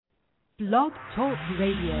Blog Talk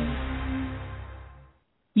Radio.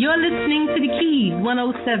 You're listening to the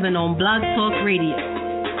Keys107 on Blog Talk Radio.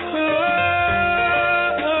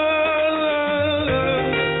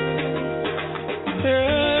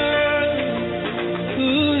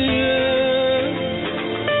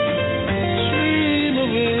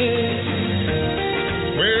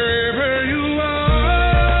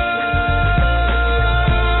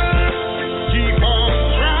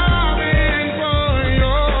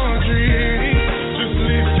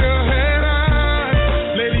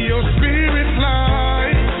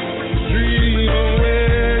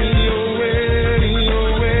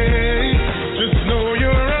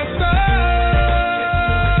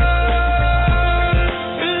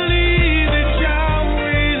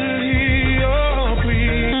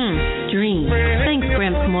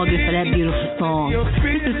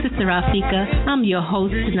 Rafika. I'm your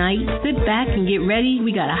host tonight. Sit back and get ready.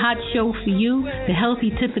 We got a hot show for you. The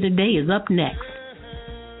healthy tip of the day is up next.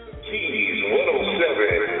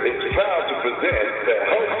 Keys107 is proud to present the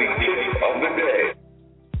healthy tip of the day.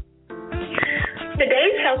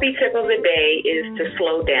 Today's healthy tip of the day is to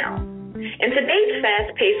slow down. In today's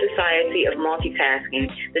fast-paced society of multitasking,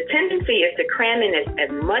 the tendency is to cram in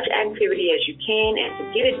as much activity as you can and to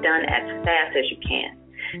get it done as fast as you can.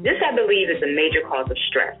 This, I believe, is a major cause of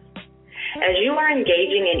stress. As you are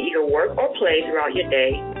engaging in either work or play throughout your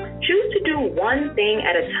day, choose to do one thing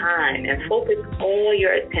at a time and focus all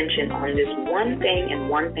your attention on this one thing and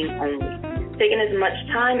one thing only, taking as much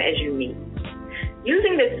time as you need.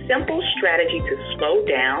 Using this simple strategy to slow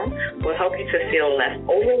down will help you to feel less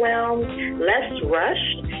overwhelmed, less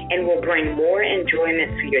rushed, and will bring more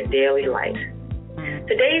enjoyment to your daily life.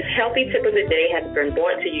 Today's healthy tip of the day has been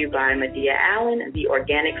brought to you by Medea Allen, the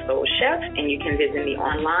Organic Soul Chef, and you can visit me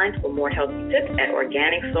online for more healthy tips at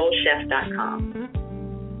organicsoulchef.com.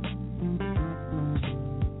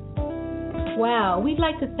 Wow, we'd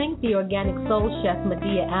like to thank the Organic Soul Chef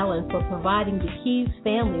Medea Allen for providing the Keys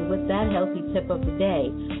family with that healthy tip of the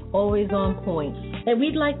day, always on point. And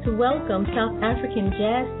we'd like to welcome South African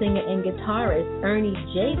jazz singer and guitarist Ernie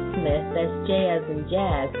J. Smith, that's J as in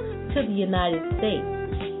jazz, to the United States.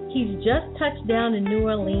 He's just touched down in New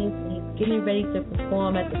Orleans and he's getting ready to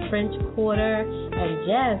perform at the French Quarter and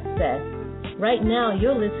Jazz Fest. Right now,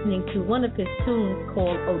 you're listening to one of his tunes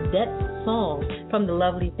called Odette's Song from the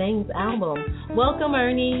Lovely Things album. Welcome,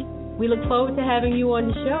 Ernie. We look forward to having you on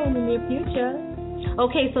the show in the near future.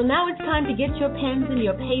 Okay, so now it's time to get your pens and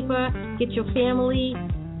your paper, get your family,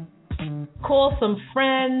 call some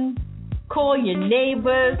friends, call your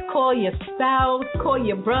neighbors, call your spouse, call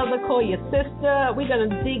your brother, call your sister. We're going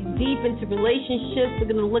to dig deep into relationships. We're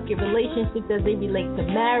going to look at relationships as they relate to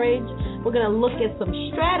marriage. We're going to look at some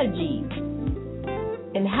strategies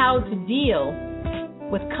and how to deal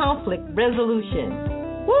with conflict resolution.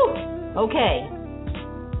 Woo! Okay.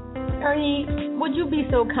 Ernie, would you be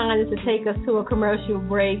so kind as to take us to a commercial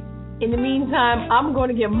break? In the meantime, I'm going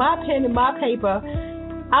to get my pen and my paper.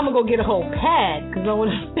 I'm going to go get a whole pad because I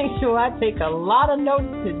want to make sure I take a lot of notes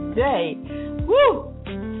today. Woo!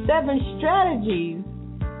 7 strategies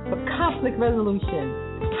for conflict resolution.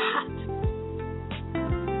 Hot.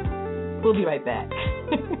 We'll be right back.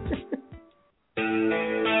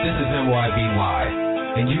 This is MYBY,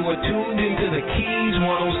 and you are tuned into the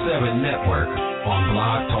Keys107 network on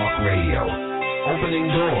Blog Talk Radio, opening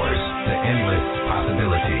doors to endless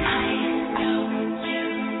possibilities.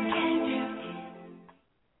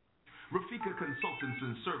 Rafika Consultants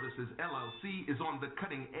and Services, LLC, is on the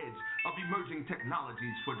cutting edge of emerging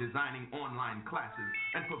technologies for designing online classes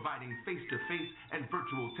and providing face-to-face and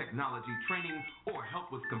virtual technology training or help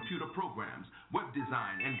with computer programs, web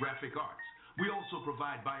design, and graphic arts. We also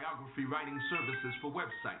provide biography writing services for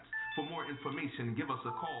websites. For more information, give us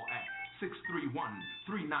a call at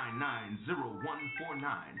 631-399-0149.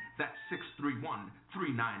 That's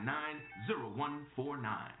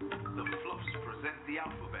 631-399-0149. The Fluffs present the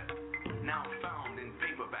alphabet, now found in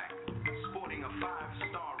paperback, sporting a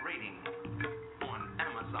 5-star rating on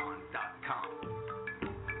Amazon.com.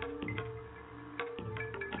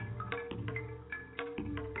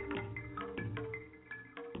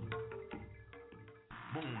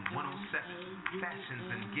 Moon 107, fashions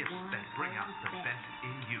and gifts that bring out the best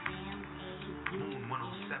in you. Moon 107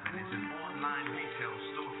 is an online retail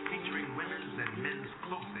store featuring women's and men's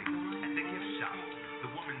clothing and a gift shop.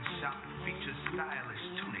 The women's shop features stylish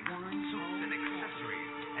tunics, suits, and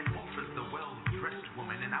accessories and offers the well-dressed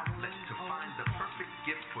woman an outlet to find the perfect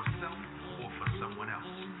gift for self or for someone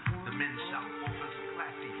else. The men's shop offers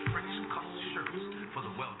classy French cut shirts for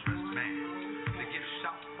the well-dressed man. The gift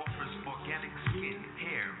shop offers organic skin,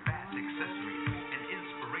 hair, bath accessories, and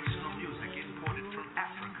inspirational music imported from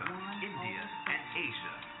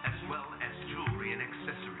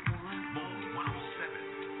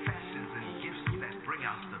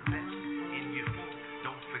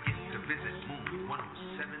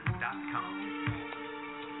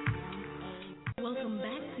welcome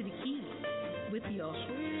back to the Keys with your host,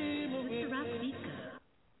 Sister Rafika.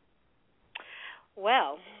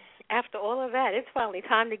 Well, after all of that, it's finally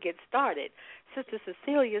time to get started. Sister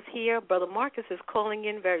Cecilia's here. Brother Marcus is calling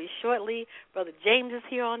in very shortly. Brother James is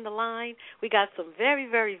here on the line. We got some very,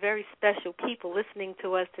 very, very special people listening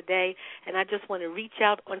to us today, and I just want to reach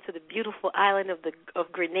out onto the beautiful island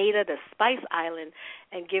of Grenada, the Spice Island,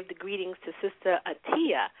 and give the greetings to Sister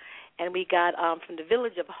Atia. And we got from the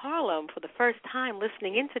village of Harlem for the first time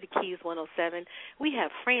listening into the Keys 107, we have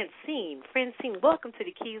Francine. Francine, welcome to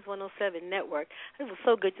the Keys 107 Network. It was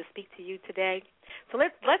so good to speak to you today. So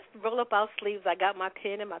let's roll up our sleeves. I got my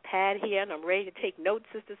pen and my pad here, and I'm ready to take notes,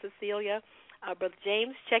 Sister Cecilia. Brother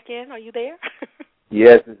James, check in. Are you there?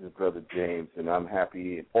 Yes, this is Brother James, and I'm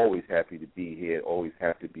happy, always happy to be here, always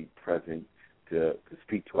happy to be present to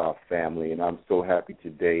speak to our family. And I'm so happy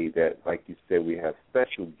today that, like you said, we have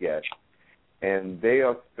special guests. And they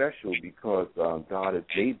are special because God has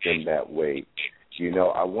made them that way. You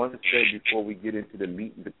know, I want to say before we get into the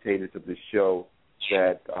meat and potatoes of the show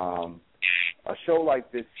that a show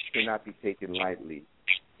like this cannot be taken lightly.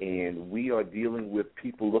 And we are dealing with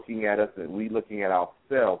people looking at us and we looking at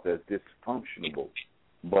ourselves as dysfunctional.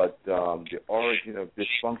 But the origin of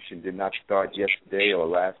dysfunction did not start yesterday or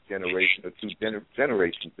last generation or two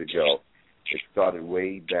generations ago. It started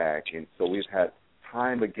way back. And so we've had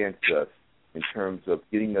time against us in terms of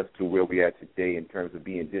getting us to where we are today in terms of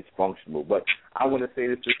being dysfunctional. But I want to say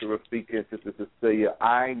to Sister Rafika and Sister Cecilia,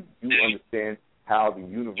 I do understand how the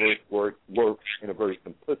universe works in a very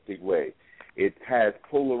simplistic way. It has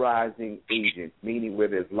polarizing agents, meaning where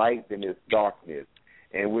there's light, then there's darkness.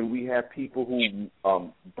 And when we have people who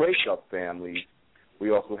break up families,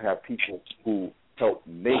 we also have people who help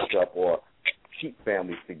make up or keep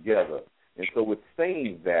families together. And so with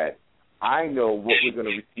saying that, I know what we're going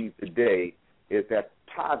to receive today is that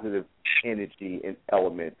positive energy and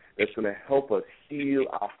element that's going to help us heal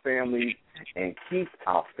our families and keep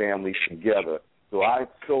our families together. So I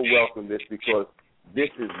so welcome this because this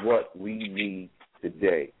is what we need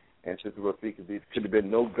today. And Sister Rafika, there could have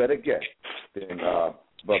been no better guest than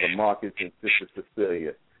Brother Marcus and Sister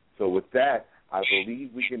Cecilia. So with that, I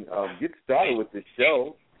believe we can get started with the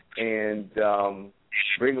show and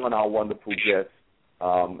bring on our wonderful guests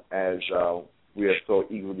as we are so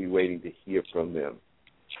eagerly waiting to hear from them.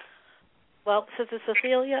 Well, Sister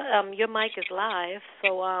Cecilia, your mic is live,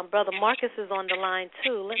 so Brother Marcus is on the line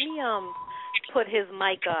too. Let me put his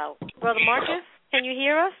mic out. Brother Marcus, can you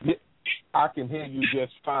hear us? Yeah, I can hear you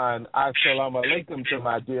just fine. Assalamu alaikum to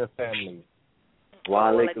my dear family.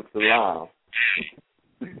 Wa alaikum salam.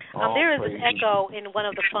 There is an echo in one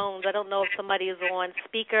of the phones. I don't know if somebody is on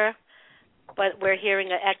speaker, but we're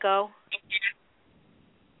hearing an echo.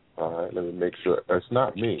 All right, let me make sure. It's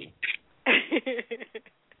not me.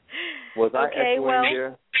 Was I echoing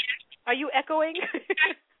here? Are you echoing?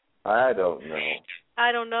 I don't know.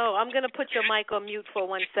 I don't know. I'm going to put your mic on mute for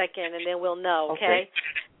 1 second, and then we'll know, okay?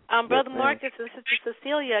 Brother Marcus and Sister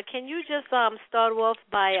Cecilia, can you just start off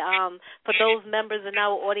by, for those members in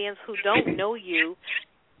our audience who don't know you,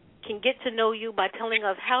 can get to know you by telling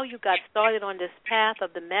us how you got started on this path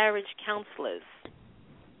of the marriage counselors?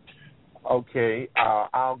 Okay,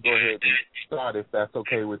 I'll go ahead and start if that's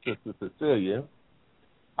okay with Sister Cecilia.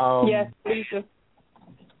 Yes, please.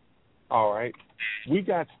 All right. We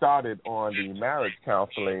got started on the marriage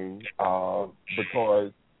counseling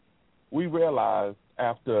because we realized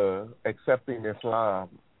after accepting Islam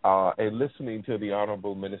and listening to the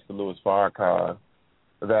Honorable Minister Louis Farrakhan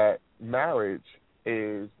that marriage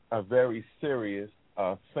is a very serious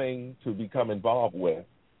thing to become involved with.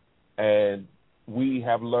 And we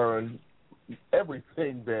have learned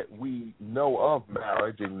everything that we know of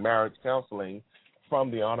marriage and marriage counseling from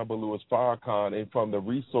the Honorable Louis Farrakhan and from the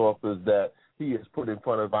resources that he has put in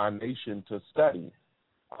front of our nation to study.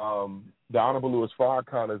 The Honorable Louis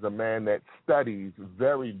Farrakhan is a man that studies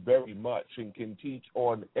very, very much and can teach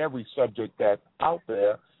on every subject that's out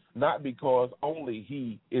there, not because only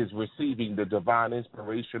he is receiving the divine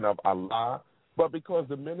inspiration of Allah, but because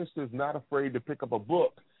the minister is not afraid to pick up a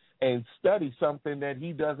book and study something that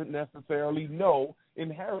he doesn't necessarily know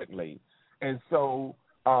inherently. And so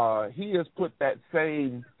he has put that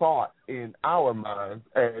same thought in our minds,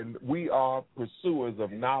 and we are pursuers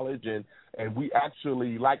of knowledge, and we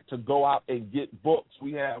actually like to go out and get books.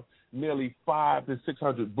 We have nearly 500 to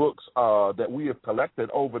 600 books that we have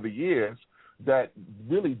collected over the years that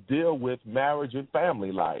really deal with marriage and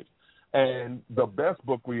family life. And the best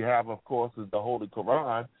book we have, of course, is the Holy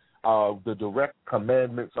Quran, the direct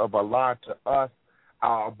commandments of Allah to us.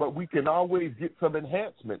 But we can always get some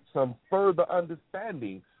enhancement, some further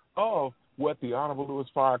understanding of what the Honorable Louis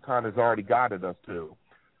Farrakhan has already guided us to.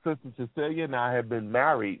 Sister Cecilia and I have been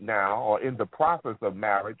married now, or in the process of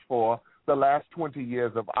marriage, for the last 20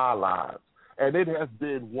 years of our lives. And it has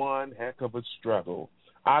been one heck of a struggle.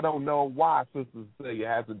 I don't know why Sister Cecilia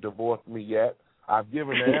hasn't divorced me yet. I've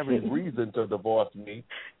given her every reason to divorce me,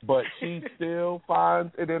 but she still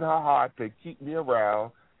finds it in her heart to keep me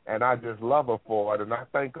around, and I just love her for it. And I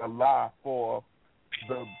thank Allah for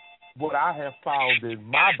what I have found in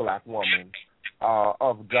my black woman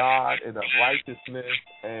of God and of righteousness,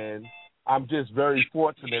 and I'm just very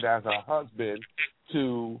fortunate as a husband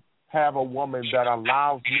to have a woman that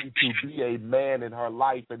allows me to be a man in her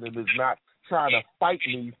life and it is not trying to fight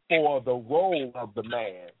me for the role of the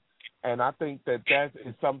man. And I think that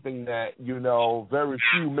is something that, very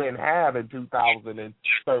few men have in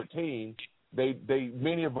 2013.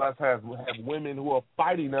 Many of us have women who are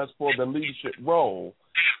fighting us for the leadership role.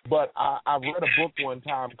 But I read a book one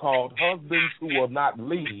time called Husbands Who Will Not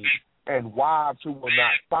Lead and Wives Who Will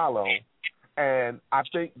Not Follow. And I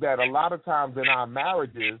think that a lot of times in our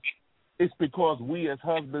marriages, it's because we as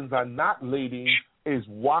husbands are not leading is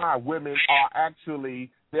why women are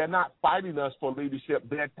actually, they're not fighting us for leadership.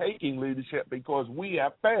 They're taking leadership because we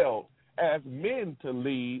have failed as men to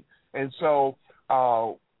lead. And so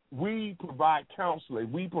we provide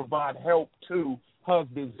counseling. We provide help to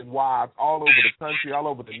husbands and wives all over the country, all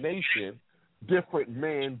over the nation, different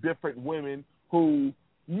men, different women who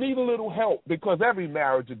need a little help because every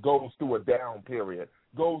marriage goes through a down period,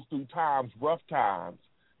 goes through times, rough times,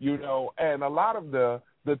 and a lot of the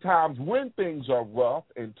times when things are rough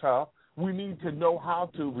and tough, we need to know how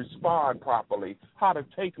to respond properly, how to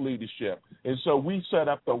take leadership. And so we set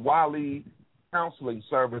up the Wali counseling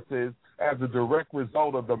services as a direct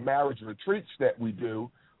result of the marriage retreats that we do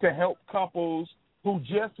to help couples who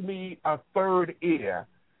just need a third ear.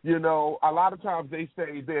 A lot of times they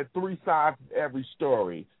say there are three sides to every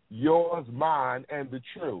story, yours, mine, and the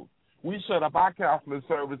truth. We set up our counseling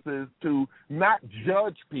services to not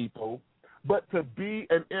judge people, but to be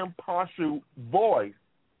an impartial voice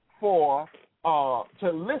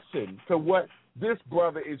to listen to what this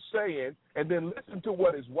brother is saying and then listen to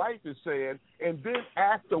what his wife is saying and then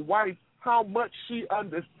ask the wife how much she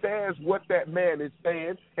understands what that man is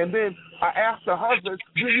saying. And then I ask the husband,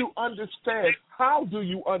 do you understand? How do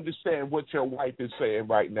you understand what your wife is saying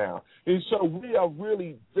right now? And so we are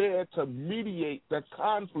really there to mediate the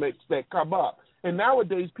conflicts that come up. And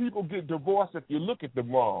nowadays, people get divorced if you look at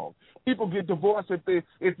them wrong. People get divorced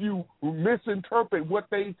if you misinterpret what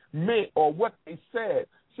they meant or what they said.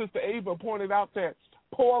 Sister Ava pointed out that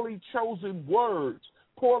poorly chosen words,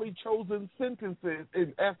 poorly chosen sentences,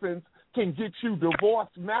 in essence, can get you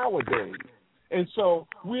divorced nowadays. And so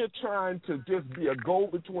we're trying to just be a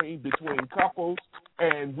go-between couples,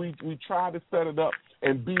 and we try to set it up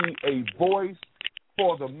and be a voice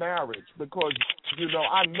for the marriage because,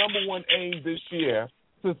 our number one aim this year,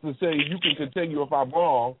 Sister Say, you can continue if I'm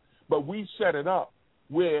wrong, but we set it up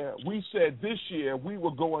where we said this year we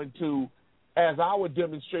were going to, as our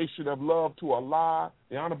demonstration of love to Allah,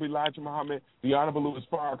 the Honorable Elijah Muhammad, the Honorable Louis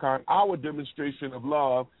Farrakhan, our demonstration of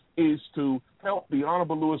love is to help the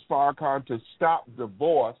Honorable Louis Farrakhan to stop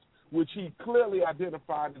divorce, which he clearly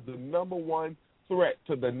identified as the number one threat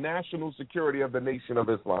to the national security of the Nation of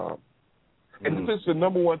Islam. And since the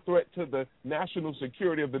number one threat to the national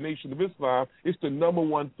security of the Nation of Islam is the number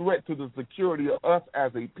one threat to the security of us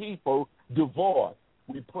as a people, divorce.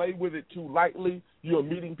 We play with it too lightly. You're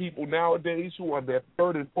meeting people nowadays who are in their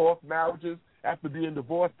third and fourth marriages after being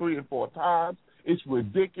divorced 3 and 4 times. It's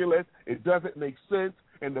ridiculous. It doesn't make sense.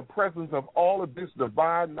 In the presence of all of this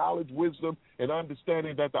divine knowledge, wisdom, and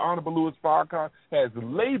understanding that the Honorable Louis Farrakhan has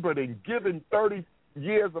labored and given 30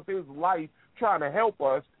 years of his life trying to help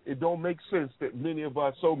us, it don't make sense that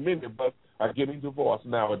so many of us are getting divorced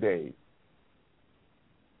nowadays.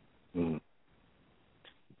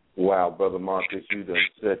 Wow, Brother Marcus, you done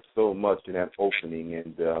said so much in that opening,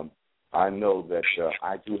 and I know that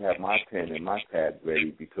I do have my pen and my pad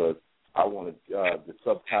ready because I want to, the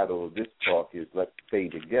subtitle of this talk is Let's Stay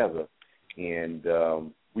Together, and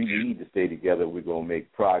we need to stay together. We're going to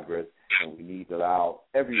make progress, and we need to allow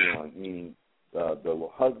everyone, meaning the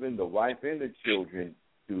husband, the wife, and the children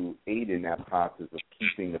to aid in that process of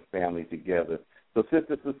keeping the family together. So,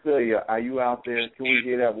 Sister Cecilia, are you out there? Can we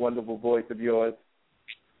hear that wonderful voice of yours?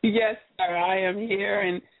 Yes, sir. I am here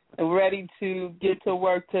and ready to get to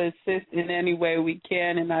work to assist in any way we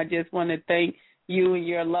can. And I just want to thank you and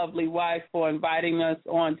your lovely wife for inviting us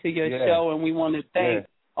onto your show. And we want to thank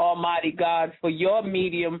Almighty God for your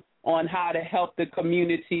medium on how to help the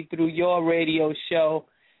community through your radio show.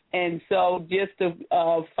 And so just to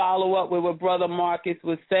follow up with what Brother Marcus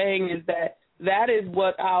was saying is that is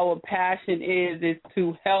what our passion is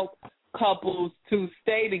to help couples to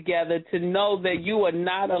stay together, to know that you are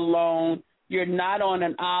not alone. You're not on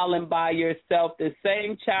an island by yourself. The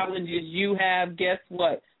same challenges you have, guess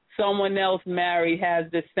what? Someone else married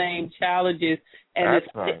has the same challenges. And That's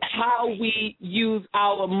it's right. how we use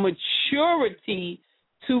our maturity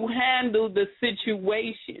to handle the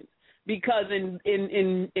situation. Because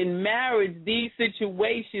in marriage, these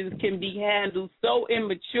situations can be handled so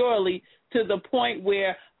immaturely to the point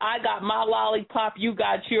where I got my lollipop, you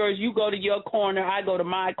got yours, you go to your corner, I go to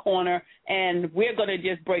my corner, and we're going to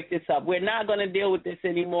just break this up. We're not going to deal with this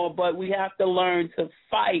anymore, but we have to learn to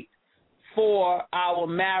fight for our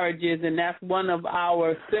marriages, and that's one of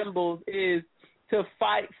our symbols is to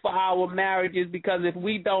fight for our marriages, because if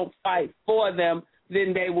we don't fight for them,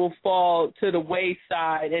 then they will fall to the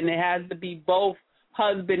wayside, and it has to be both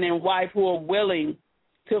husband and wife who are willing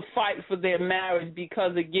to fight for their marriage,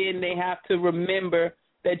 because, again, they have to remember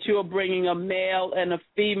that you're bringing a male and a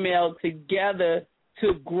female together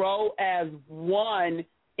to grow as one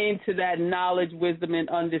into that knowledge, wisdom, and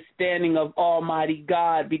understanding of Almighty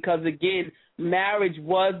God, because, again, marriage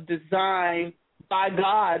was designed by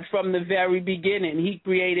God from the very beginning. He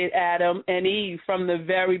created Adam and Eve from the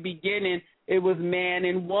very beginning. It was man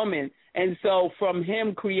and woman. And so from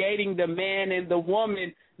him creating the man and the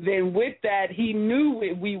woman, then with that, he knew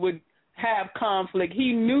we would have conflict.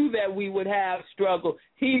 He knew that we would have struggle.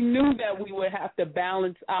 He knew that we would have to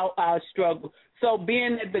balance out our struggle. So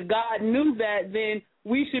being that the God knew that, then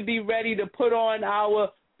we should be ready to put on our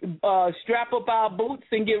strap up our boots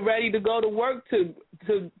and get ready to go to work to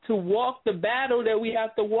walk the battle that we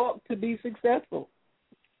have to walk to be successful.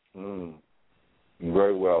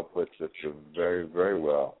 Very well put, sister. Very, very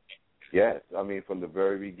well. Yes, I mean, from the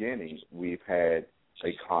very beginning, we've had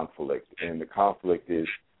a conflict, and the conflict is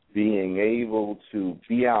being able to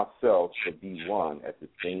be ourselves but be one at the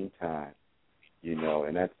same time,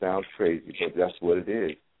 and that sounds crazy, but that's what it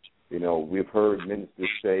is. We've heard ministers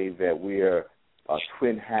say that we are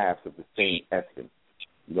twin halves of the same essence,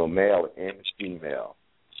 male and female.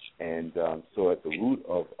 And so at the root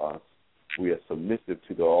of us, we are submissive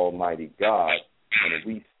to the Almighty God. And if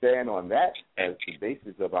we stand on that as the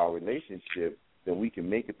basis of our relationship, then we can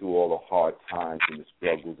make it through all the hard times and the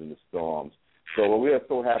struggles and the storms. So we are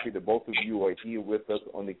so happy that both of you are here with us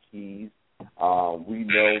on the Keys. We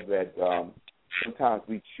know that sometimes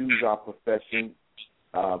we choose our profession.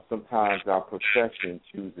 Sometimes our profession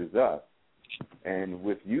chooses us. And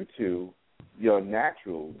with you two, you're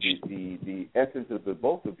natural. The essence of the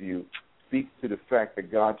both of you speaks to the fact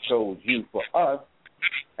that God chose you for us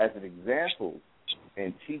as an example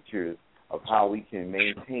and teachers of how we can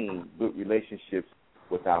maintain good relationships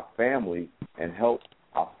with our family and help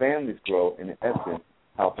our families grow, and in essence,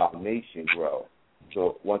 help our nation grow.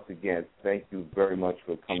 So once again, thank you very much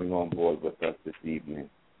for coming on board with us this evening.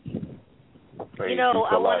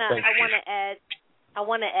 I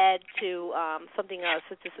want to add to something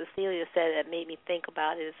Sister Cecilia said that made me think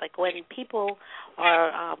about it. It's like when people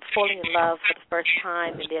are falling in love for the first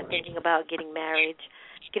time and they're thinking about getting married,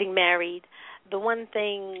 the one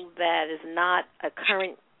thing that is not a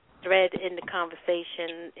current thread in the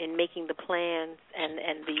conversation in making the plans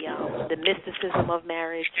and the mysticism of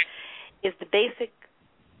marriage is the basic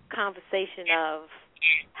conversation of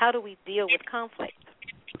how do we deal with conflict?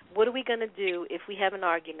 What are we going to do if we have an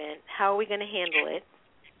argument? How are we going to handle it?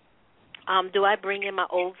 Do I bring in my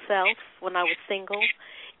old self when I was single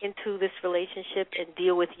into this relationship and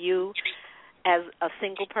deal with you as a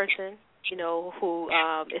single person, who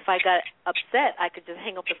if I got upset, I could just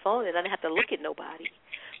hang up the phone and I didn't have to look at nobody.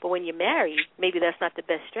 But when you're married, maybe that's not the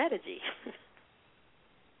best strategy.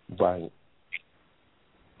 Right.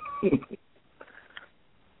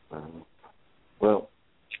 Well,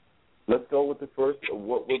 let's go with the first.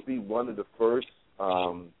 What would be one of the first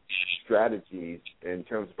strategies in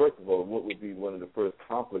terms, first of all, what would be one of the first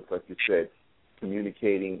conflicts, like you said,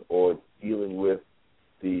 communicating or dealing with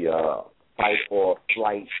the fight or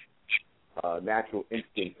flight natural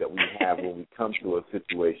instincts that we have when we come to a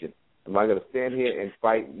situation? Am I going to stand here and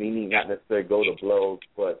fight, meaning not necessarily go to blows,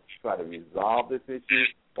 but try to resolve this issue?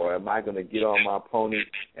 Or am I going to get on my pony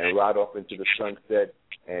and ride off into the sunset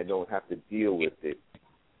and don't have to deal with it?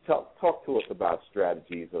 Talk to us about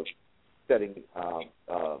strategies of setting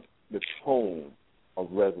the tone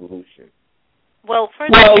of resolution. Well,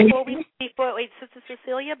 first, Sister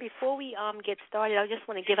Cecilia, before we get started, I just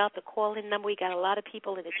want to give out the call-in number. We got a lot of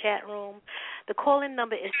people in the chat room. The call-in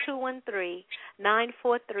number is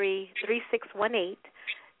 213-943-3618.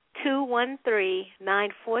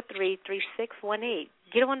 213-943-3618.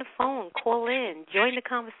 Get on the phone, call in, join the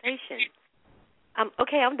conversation.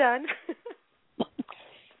 Okay, I'm done.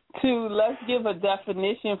 Let's give a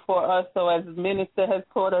definition for us, so as the minister has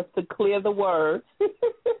taught us to clear the words,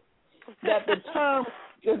 that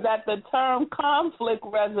the term conflict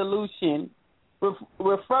resolution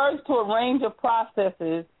refers to a range of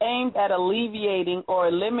processes aimed at alleviating or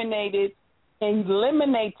eliminating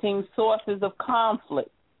sources of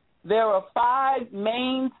conflict. There are 5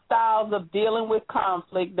 main styles of dealing with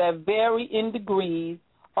conflict that vary in degrees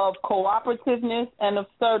of cooperativeness and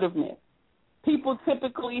assertiveness. People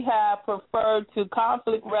typically have preferred to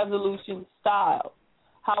conflict resolution styles.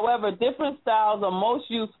 However, different styles are most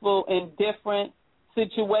useful in different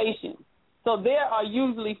situations. So there are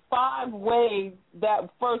usually 5 ways that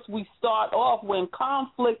first we start off when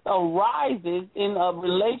conflict arises in a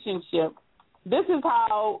relationship. This is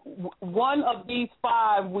how one of these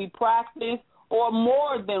 5 we practice, or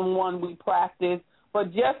more than one we practice,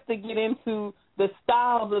 but just to get into the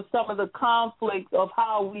styles of some of the conflicts of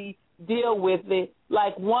how we deal with it.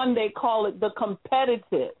 Like one, they call it the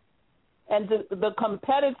competitive. And the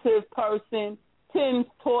competitive person tends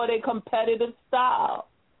toward a competitive style.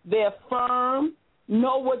 They're firm,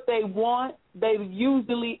 know what they want. They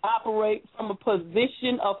usually operate from a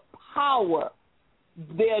position of power.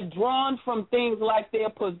 They're drawn from things like their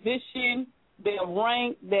position, their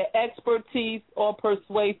rank, their expertise, or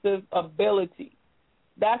persuasive ability.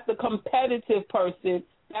 That's the competitive person.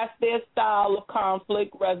 That's their style of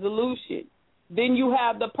conflict resolution. Then you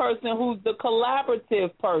have the person who's the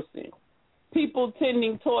collaborative person. People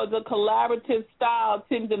tending towards a collaborative style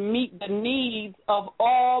tend to meet the needs of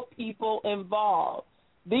all people involved.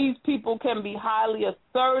 These people can be highly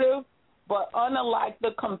assertive, but unlike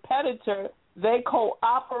the competitor, they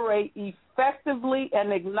cooperate effectively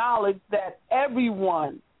and acknowledge that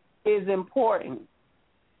everyone is important.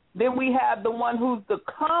 Then we have the one who's the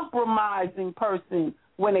compromising person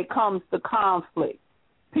when it comes to conflict.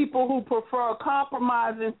 People who prefer a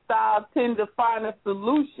compromising style tend to find a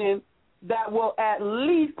solution that will at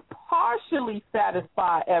least partially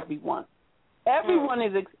satisfy everyone. Everyone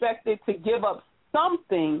is expected to give up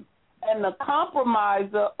something, and the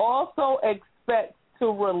compromiser also expects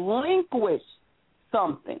to relinquish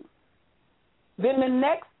something. Then the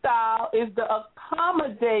next style is the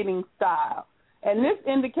accommodating style, and this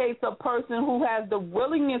indicates a person who has the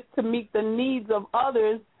willingness to meet the needs of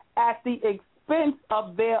others at the expense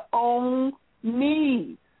of their own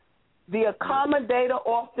needs. The accommodator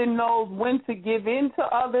often knows when to give in to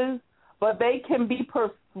others, but they can be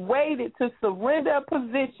persuaded to surrender a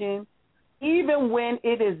position even when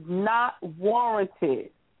it is not warranted.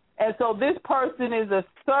 And so this person is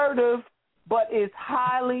assertive but is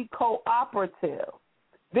highly cooperative.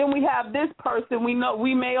 Then we have this person,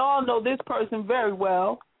 we may all know this person very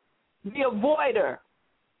well, the avoider.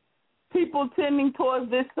 People tending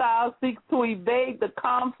towards this style seek to evade the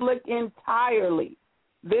conflict entirely.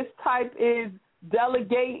 This type is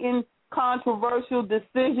delegating controversial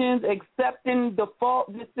decisions, accepting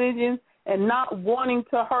default decisions, and not wanting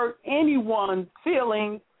to hurt anyone's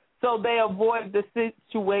feelings, so they avoid the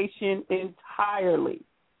situation entirely.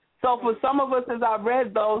 So for some of us, as I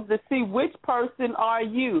read those, to see which person are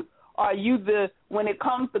you? Are you when it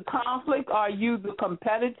comes to conflict, are you the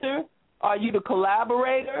competitor? Are you the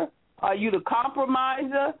collaborator? Are you the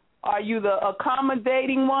compromiser? Are you the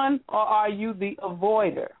accommodating one, or are you the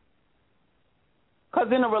avoider? Because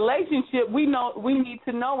in a relationship, we need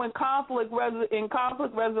to know in conflict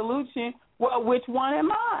resolution, well, which one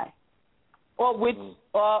am I, or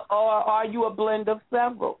are you a blend of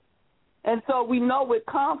several? And so we know with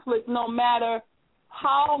conflict, no matter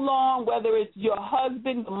how long, whether it's your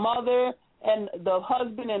husband, the mother, and the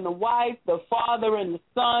husband and the wife, the father and the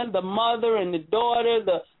son, the mother and the daughter,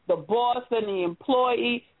 the boss and the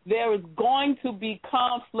employee, there is going to be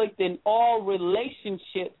conflict in all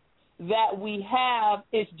relationships that we have.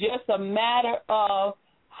 It's just a matter of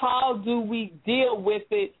how do we deal with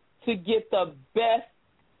it to get the best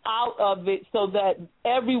out of it so that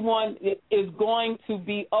everyone is going to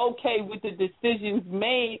be okay with the decisions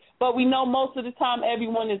made. But we know most of the time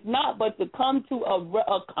everyone is not. But to come to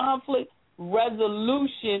a conflict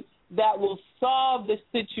resolution that will solve the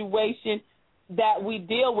situation that we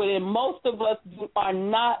deal with, and most of us are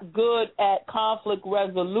not good at conflict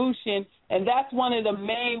resolution, and that's one of the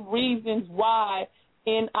main reasons why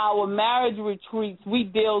in our marriage retreats we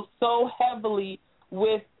deal so heavily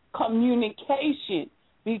with communication,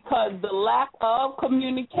 because the lack of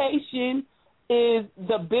communication is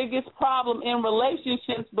the biggest problem in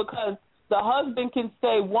relationships, because the husband can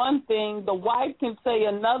say one thing, the wife can say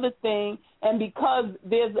another thing, and because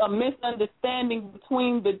there's a misunderstanding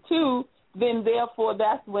between the two, then therefore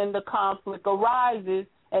that's when the conflict arises,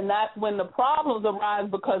 and that's when the problems arise,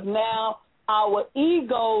 because now our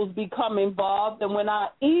egos become involved, and when our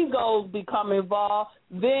egos become involved,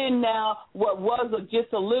 then now what was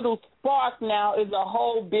just a little spark now is a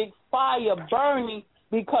whole big fire burning,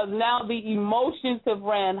 because now the emotions have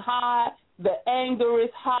ran high, the anger is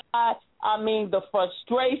high, the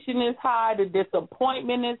frustration is high, the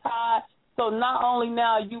disappointment is high. So not only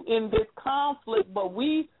now you in this conflict, but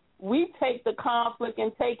we take the conflict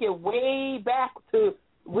and take it way back to,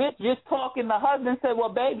 we're just talking, the husband said,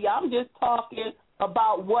 well, baby, I'm just talking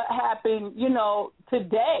about what happened,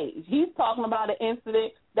 today. He's talking about an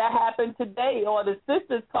incident that happened today, or the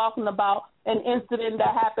sister's talking about an incident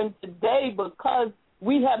that happened today, because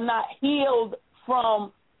we have not healed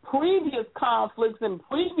from previous conflicts and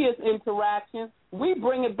previous interactions. We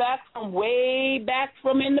bring it back from way back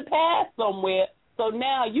from in the past somewhere. So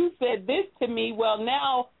now you said this to me. Well,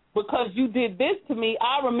 now because you did this to me,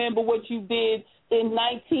 I remember what you did in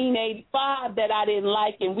 1985 that I didn't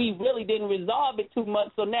like, and we really didn't resolve it too much.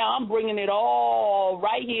 So now I'm bringing it all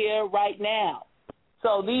right here, right now.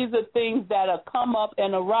 So these are things that have come up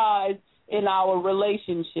and arise in our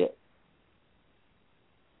relationship.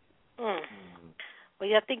 Well,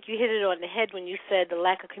 yeah, I think you hit it on the head when you said the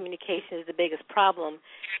lack of communication is the biggest problem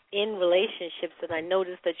in relationships, and I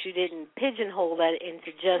noticed that you didn't pigeonhole that into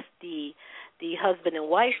just the husband and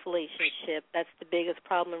wife relationship. That's the biggest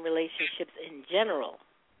problem in relationships in general.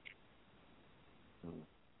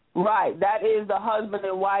 Right, that is the husband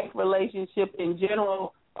and wife relationship in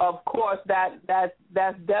general. Of course, that's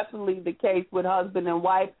definitely the case with husband and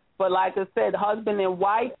wife. But like I said, husband and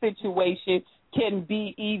wife situation can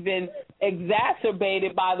be even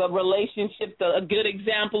exacerbated by the relationship. A good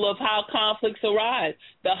example of how conflicts arise.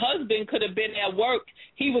 The husband could have been at work.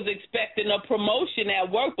 He was expecting a promotion at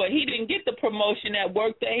work, but he didn't get the promotion at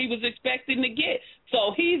work that he was expecting to get.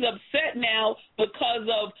 So he's upset now because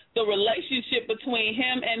of the relationship between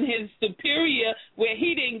him and his superior, where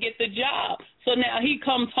he didn't get the job. So now he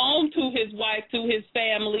comes home to his wife, to his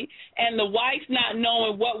family, and the wife not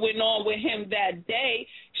knowing what went on with him that day,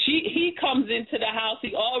 he comes into the house,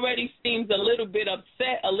 he already seems a little bit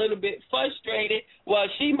upset, a little bit frustrated. Well,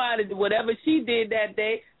 she might have, whatever she did that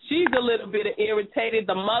day, she's a little bit irritated.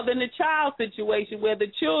 The mother and the child situation where the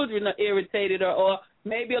children are irritated her, or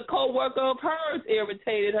maybe a coworker of hers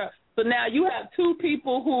irritated her. So now you have two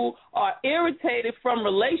people who are irritated from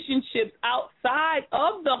relationships outside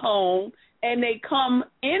of the home, and they come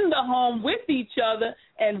in the home with each other,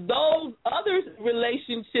 and those other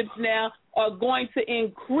relationships now are going to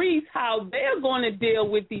increase how they're going to deal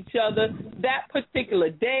with each other that particular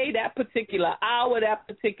day, that particular hour, that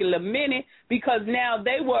particular minute, because now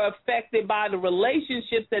they were affected by the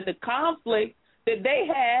relationships and the conflict that they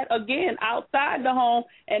had, again, outside the home,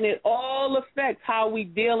 and it all affects how we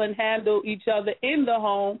deal and handle each other in the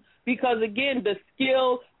home, because, again, the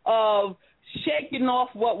skill of shaking off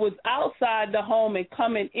what was outside the home and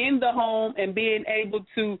coming in the home and being able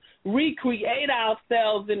to recreate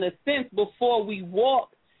ourselves in a sense before we walk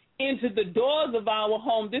into the doors of our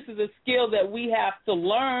home. This is a skill that we have to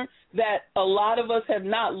learn, that a lot of us have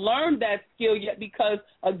not learned that skill yet, because,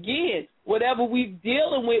 again, whatever we're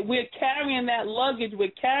dealing with, we're carrying that luggage,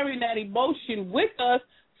 we're carrying that emotion with us,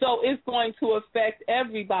 so it's going to affect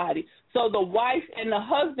everybody. So the wife and the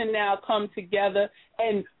husband now come together,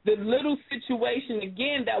 and the little situation,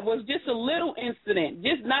 again, that was just a little incident,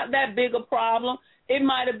 just not that big a problem. It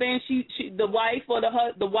might have been the wife or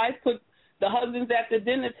the wife put the husband's at the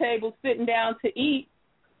dinner table sitting down to eat,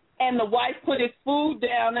 and the wife put his food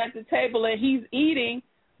down at the table and he's eating,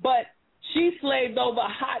 but she slaved over a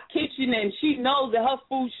hot kitchen, and she knows that her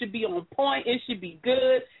food should be on point, it should be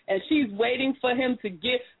good, and she's waiting for him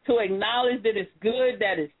to acknowledge that it's good,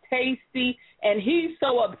 that it's tasty, and he's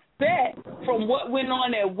so upset from what went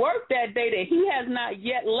on at work that day that he has not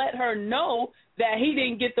yet let her know that he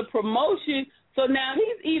didn't get the promotion. So now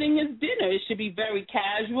he's eating his dinner. It should be very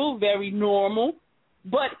casual, very normal,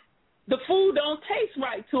 but the food don't taste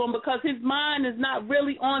right to him because his mind is not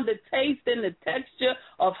really on the taste and the texture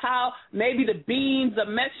of how maybe the beans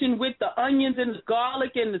are meshing with the onions and the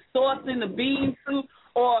garlic and the sauce in the bean soup,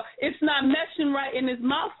 or it's not meshing right in his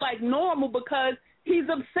mouth like normal because he's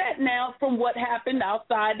upset now from what happened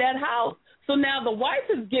outside that house. So now the wife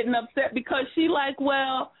is getting upset because she like,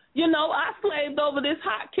 well, you know, I slaved over this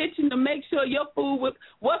hot kitchen to make sure your food was,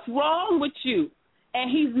 what's wrong with you? And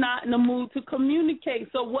he's not in the mood to communicate.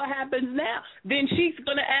 So what happens now? Then she's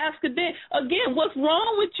going to ask again, what's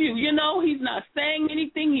wrong with you? You know, he's not saying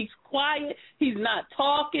anything. He's quiet. He's not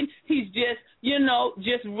talking. He's just,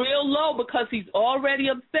 just real low because he's already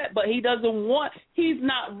upset, but he's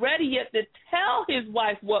not ready yet to tell his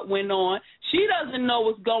wife what went on. She doesn't know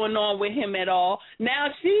what's going on with him at all. Now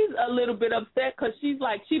she's a little bit upset because she's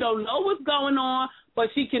like, she don't know what's going on, but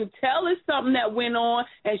she can tell it's something that went on,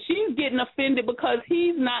 and she's getting offended because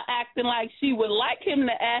he's not acting like she would like him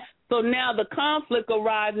to act. So now the conflict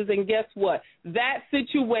arises, and guess what? That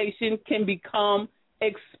situation can become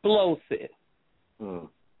explosive.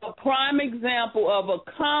 A prime example of a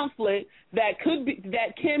conflict that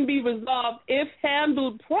can be resolved if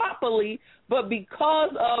handled properly, but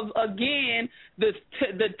because of, again, the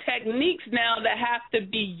techniques now that have to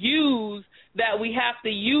be used, that we have to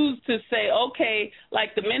use to say, okay,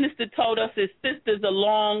 like the minister told us as sisters a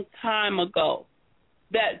long time ago,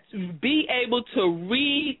 that be able to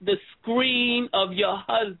read the screen of your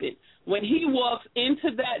husband. When he walks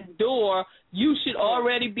into that door, you should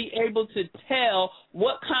already be able to tell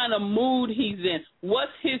what kind of mood he's in.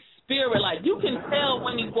 What's his spirit like? You can tell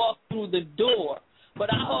when he walks through the door.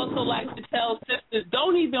 But I also like to tell sisters,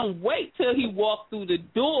 don't even wait till he walks through the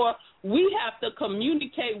door. We have to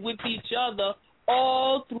communicate with each other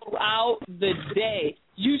all throughout the day.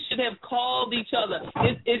 You should have called each other.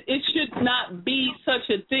 It should not be such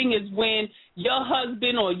a thing as when your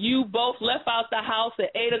husband or you both left out the house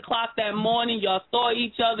at 8 o'clock that morning, y'all saw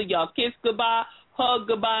each other, y'all kissed goodbye, hug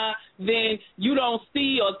goodbye, then you don't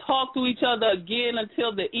see or talk to each other again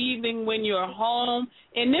until the evening when you're home.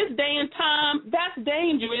 In this day and time, that's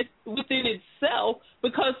dangerous within itself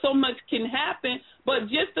because so much can happen. But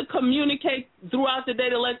just to communicate throughout the day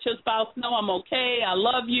to let your spouse know, I'm okay, I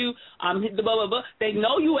love you, I'm blah, blah, blah. They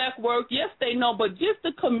know you at work. Yes, they know. But just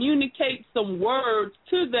to communicate some words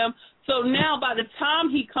to them, so now by the time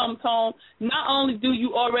he comes home, not only do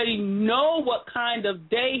you already know what kind of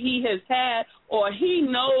day he has had, or he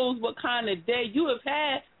knows what kind of day you have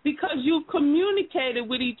had because you've communicated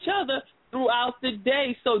with each other throughout the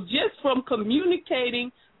day. So just from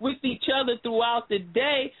communicating with each other throughout the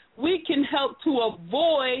day, we can help to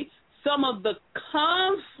avoid some of the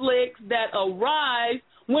conflicts that arise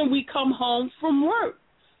when we come home from work.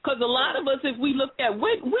 Because a lot of us, if we look at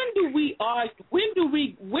when do we argue, when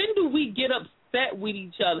do we get upset with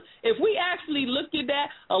each other? If we actually look at that,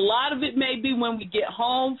 a lot of it may be when we get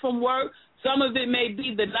home from work. Some of it may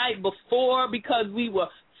be the night before because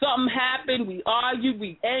something happened, we argued,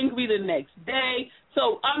 we angry the next day.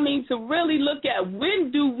 So, I mean, to really look at when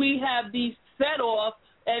do we have these set off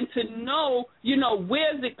and to know,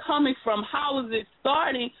 where's it coming from, how is it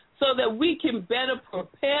starting, so that we can better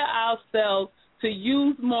prepare ourselves to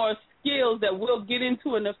use more skills that we'll get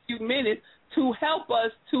into in a few minutes to help us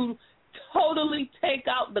to totally take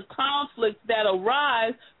out the conflicts that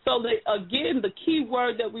arise. So that, again, the key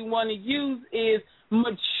word that we want to use is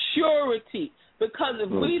maturity. Because if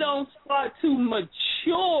we don't start to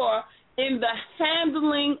mature in the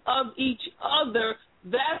handling of each other,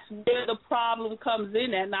 that's where the problem comes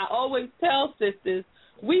in. And I always tell sisters,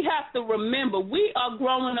 we have to remember we are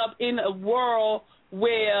growing up in a world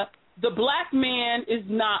where the black man is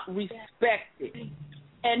not respected.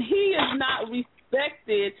 And he is not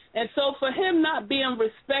respected. And so for him not being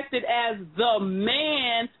respected as the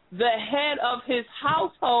man, the head of his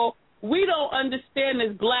household, we don't understand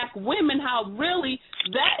as black women how really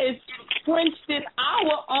that is entrenched in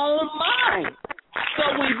our own mind.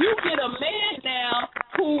 So when you get a man now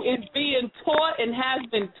who is being taught and has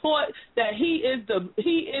been taught that he is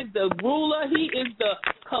the ruler, he is the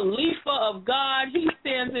Khalifa of God, he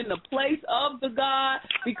stands in the place of the God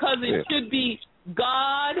because it should be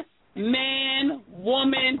God, man,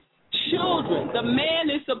 woman, children. The man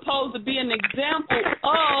is supposed to be an example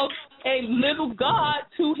of a little God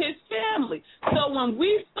to his family. So when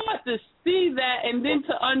we start to see that and then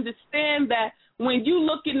to understand that when you're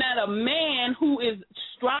looking at a man who is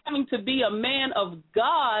striving to be a man of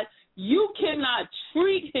God, you cannot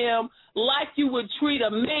treat him like you would treat a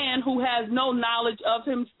man who has no knowledge of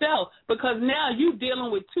himself, because now you're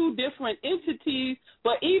dealing with two different entities.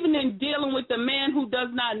 But even in dealing with a man who does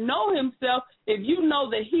not know himself, if you know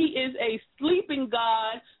that he is a sleeping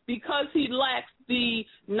God because he lacks the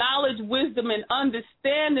knowledge, wisdom, and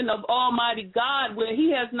understanding of Almighty God, where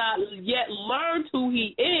he has not yet learned who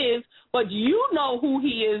he is, but you know who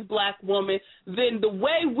he is, black woman, then the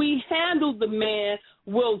way we handle the man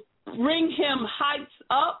will bring him heights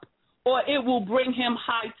up or it will bring him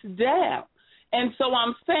heights down. And so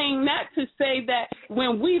I'm saying that to say that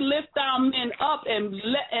when we lift our men up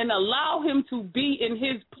and allow him to be in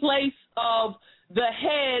his place of the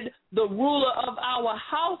head, the ruler of our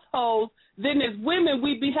household, then as women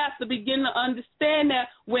we have to begin to understand that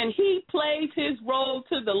when he plays his role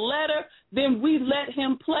to the letter, then we let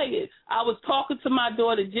him play related. I was talking to my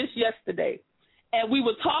daughter just yesterday, and we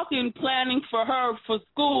were planning for her for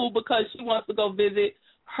school because she wants to go visit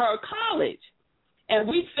her college. And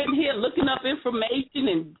we sitting here looking up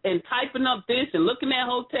information and typing up this and looking at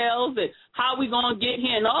hotels and how we going to get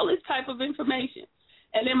here and all this type of information.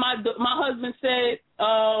 And then my husband said,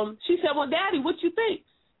 she said, well, Daddy, what you think?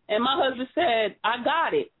 And my husband said, I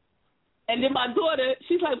got it. And then my daughter,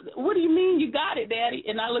 she's like, what do you mean you got it, Daddy?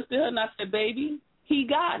 And I looked at her and I said, baby, he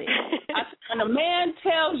got it. I said, when a man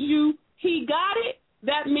tells you he got it,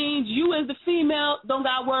 that means you as the female don't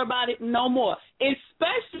got to worry about it no more,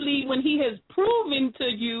 especially when he has proven to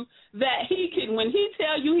you that he can. When he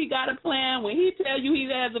tell you he got a plan, when he tell you he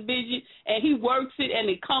has a vision and he works it and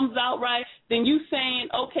it comes out right, then you saying,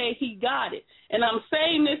 okay, he got it. And I'm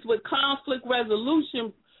saying this with conflict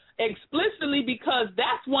resolution explicitly because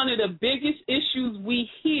that's one of the biggest issues we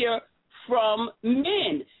hear from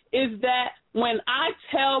men is that when I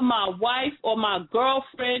tell my wife or my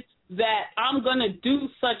girlfriend that I'm going to do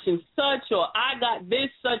such and such or I got this,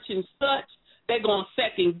 such and such, they're going to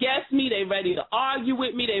second guess me. They're ready to argue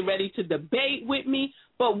with me. They're ready to debate with me.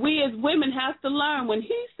 But we as women have to learn when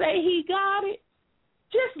he say he got it,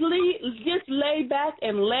 just lay back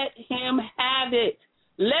and let him have it.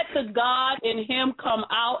 Let the God in him come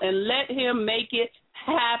out and let him make it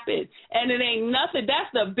happen. And it ain't nothing.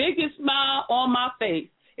 That's the biggest smile on my face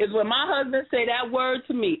is when my husband say that word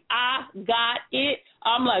to me, I got it.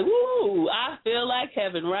 I'm like, woo, I feel like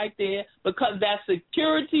heaven right there because that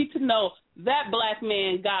security to know that black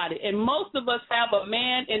man got it. And most of us have a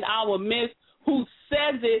man in our midst who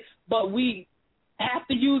says it, but we have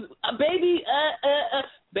to use,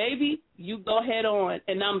 baby, you go head on.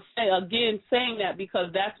 And I'm saying that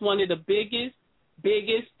because that's one of the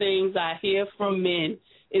biggest things I hear from men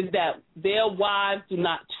is that their wives do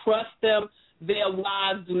not trust them. Their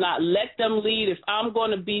wives do not let them lead. If I'm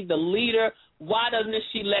going to be the leader, why doesn't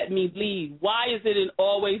she let me lead? Why is it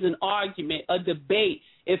always an argument, a debate?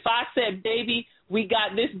 If I said, baby, we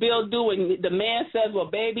got this bill due, and the man says, well,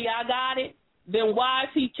 baby, I got it, then why is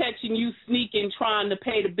he catching you sneaking trying to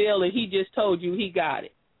pay the bill and he just told you he got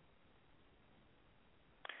it?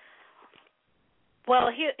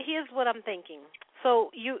 Well, here's what I'm thinking.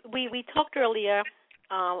 So we talked earlier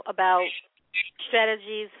about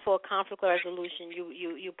strategies for conflict resolution.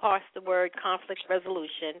 You parsed the word conflict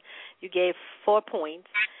resolution. You gave 4 points.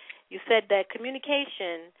 You said that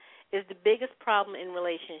communication is the biggest problem in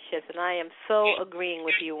relationships, and I am so agreeing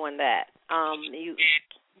with you on that. You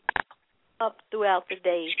up throughout the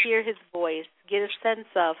day, hear his voice, get a sense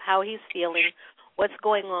of how he's feeling, what's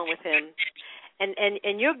going on with him,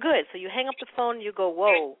 and you're good. So you hang up the phone and you go,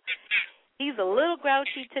 whoa, he's a little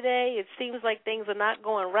grouchy today. It seems like things are not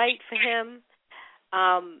going right for him.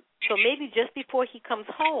 So maybe just before he comes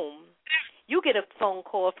home, you get a phone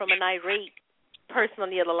call from an irate person on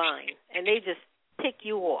the other line, and they just tick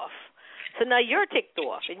you off. So now you're ticked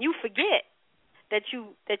off, and you forget that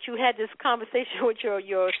you had this conversation with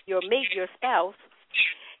your mate, your spouse,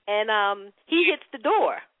 and he hits the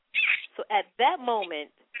door. So at that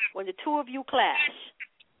moment, when the two of you clash,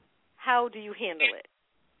 how do you handle it?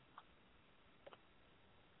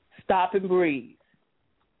 Stop and breathe.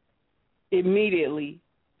 Immediately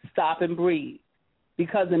stop and breathe.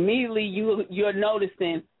 Because immediately you're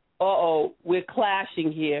noticing, we're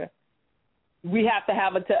clashing here. We have to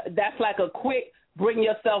have that's like a quick bring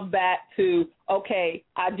yourself back to, okay,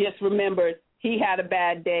 I just remembered he had a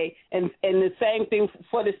bad day. And the same thing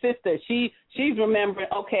for the sister. She's remembering,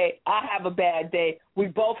 okay, I have a bad day. We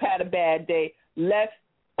both had a bad day. Let's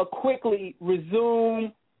quickly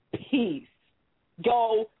resume peace.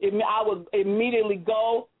 I would immediately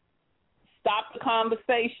go, stop the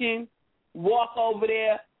conversation, walk over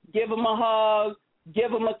there, give him a hug,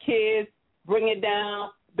 give him a kiss, bring it down.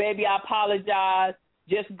 Baby, I apologize.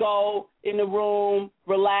 Just go in the room,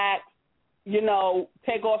 relax,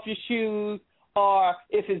 take off your shoes. Or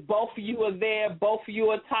if it's both of you are there, both of you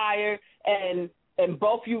are tired, and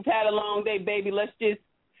both of you have had a long day, baby, let's just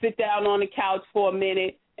sit down on the couch for a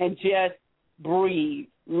minute and just breathe.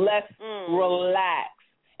 Let's relax.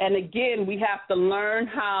 And again, we have to learn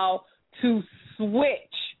how to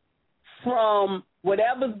switch from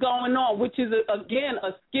whatever's going on, which is, again,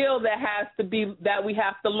 a skill that we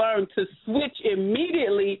have to learn to switch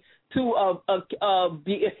immediately to a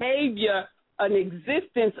behavior, an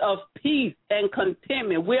existence of peace and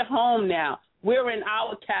contentment. We're home now. We're in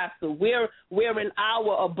our castle. We're in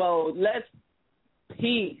our abode. Let's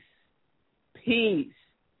peace.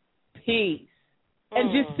 And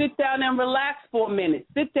just sit down and relax for a minute.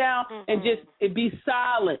 Sit down and just be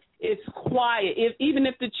silent. It's quiet. Even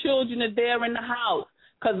if the children are there in the house,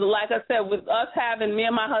 Because like I said, with us having, me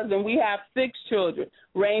and my husband, we have 6 children,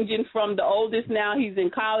 ranging from the oldest now, he's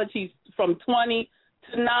in college, he's from 20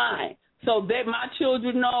 to 9. So that my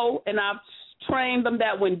children know, and I've trained them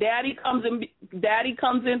that when daddy comes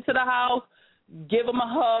into the house, give him a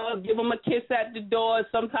hug, give him a kiss at the door.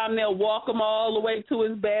 Sometimes they'll walk him all the way to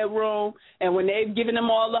his bedroom. And when they've given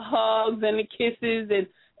him all the hugs and the kisses,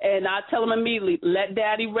 and I tell him immediately, let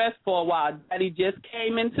daddy rest for a while. Daddy just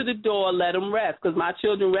came into the door, let him rest. Because my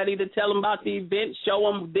children ready to tell him about the event, show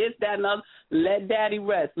him this, that, and other. Let daddy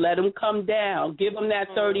rest. Let him come down. Give him that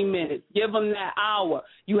 30 minutes. Give him that hour.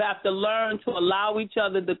 You have to learn to allow each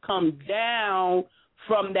other to come down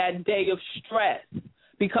from that day of stress,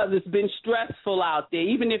 because it's been stressful out there.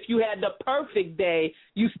 Even if you had the perfect day,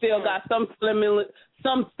 you still got some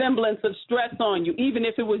semblance of stress on you. Even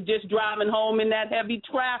if it was just driving home in that heavy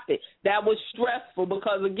traffic, that was stressful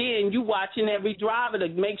because, again, you watching every driver to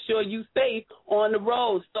make sure you safe on the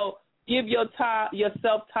road. So give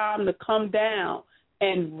yourself time to come down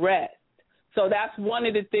and rest. So that's one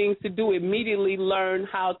of the things to do. Immediately learn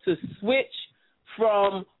how to switch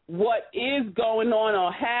from what is going on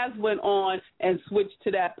or has went on and switch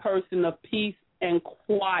to that person of peace and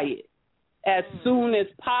quiet as soon as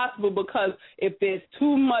possible, because if there's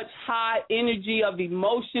too much high energy of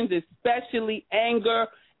emotions, especially anger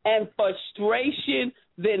and frustration,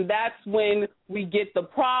 then that's when we get the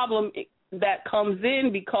problem that comes in,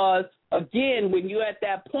 because, again, when you're at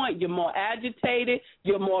that point, you're more agitated,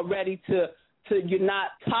 you're more ready to you're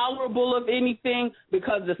not tolerable of anything,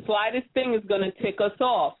 because the slightest thing is going to tick us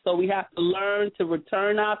off. So we have to learn to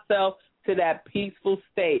return ourselves to that peaceful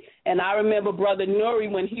state. And I remember Brother Nuri,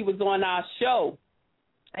 when he was on our show,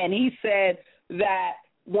 and he said that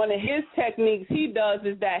one of his techniques he does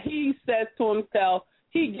is that he says to himself,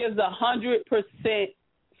 he gives 100%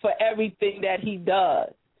 for everything that he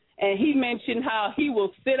does. And he mentioned how he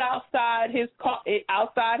will sit outside his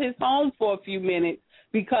home for a few minutes,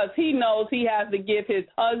 because he knows he has to give his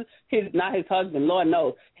wife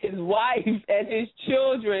and his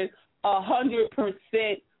children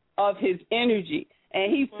 100% of his energy.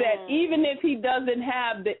 And he said even if he doesn't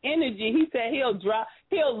have the energy, he said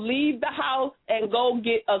he'll leave the house and go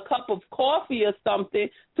get a cup of coffee or something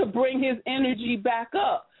to bring his energy back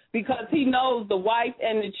up, because he knows the wife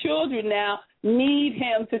and the children now need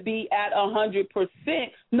him to be at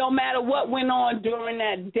 100%, no matter what went on during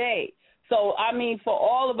that day. So, I mean, for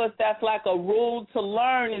all of us, that's like a rule to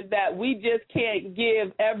learn, is that we just can't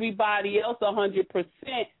give everybody else 100%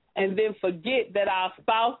 and then forget that our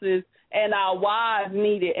spouses and our wives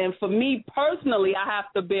need it. And for me personally, I have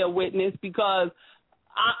to bear witness, because,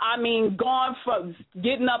 I mean, gone from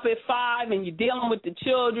getting up at 5 and you're dealing with the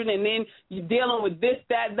children, and then you're dealing with this,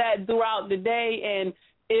 that throughout the day,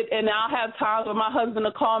 and I'll have times when my husband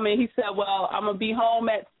will call me and he said, well, I'm going to be home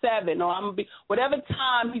at 7, or I'm going to be, whatever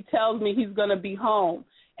time he tells me he's going to be home.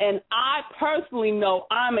 And I personally know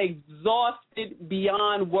I'm exhausted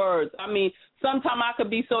beyond words. I mean, sometimes I could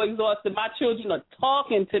be so exhausted, my children are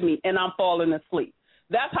talking to me and I'm falling asleep.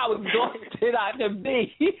 That's how exhausted I can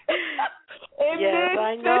be. Yes,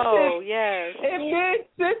 I know, yes. In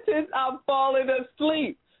mid-sentence, I'm falling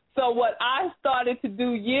asleep. So what I started to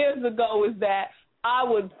do years ago is that I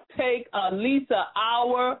would take at least an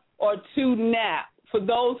hour or 2 nap. For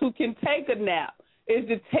those who can take a nap, is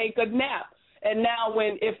to take a nap. And now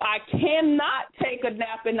if I cannot take a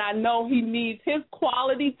nap and I know he needs his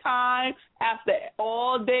quality time after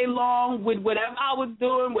all day long with whatever I was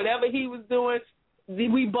doing, whatever he was doing,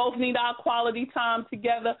 we both need our quality time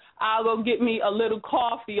together, I'll go get me a little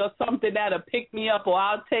coffee or something that'll pick me up, or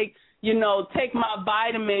I'll take my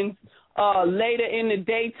vitamins later in the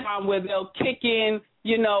daytime where they'll kick in,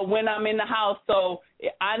 when I'm in the house. So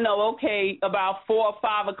I know, okay, about 4 or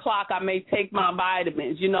 5 o'clock I may take my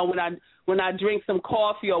vitamins. When I drink some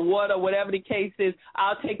coffee or water, whatever the case is,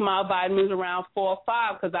 I'll take my vitamins around 4 or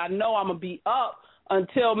 5, because I know I'm going to be up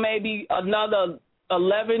until maybe another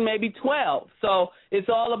 11, maybe 12. So it's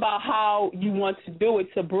all about how you want to do it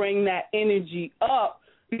to bring that energy up,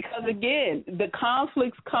 because, again, the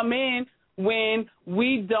conflicts come in when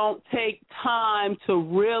we don't take time to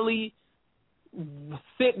really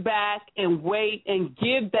sit back and wait and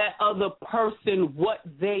give that other person what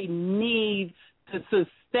they need to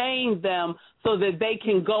sustain them so that they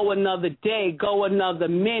can go another day, go another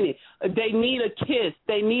minute. They need a kiss.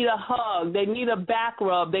 They need a hug. They need a back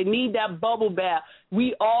rub. They need that bubble bath.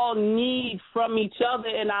 We all need from each other,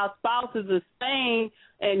 and our spouses are saying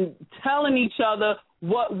and telling each other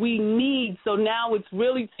what we need. So now it's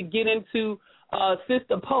really to get into,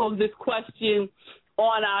 Sister posed this question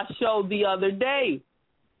on our show the other day,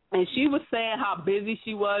 And she was saying how busy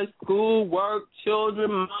she was, school, work,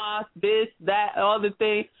 children, mosque, this, that, other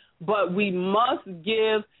thing. But we must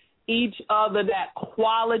give each other that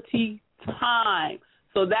quality time.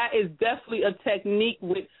 So that is definitely a technique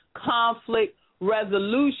with conflict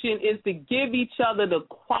resolution, is to give each other the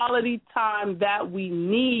quality time that we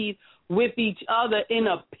need with each other in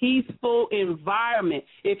a peaceful environment.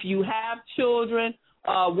 If you have children,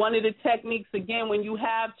 one of the techniques, again, when you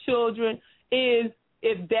have children is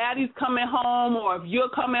if daddy's coming home or if you're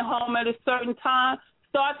coming home at a certain time,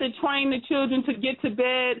 start to train the children to get to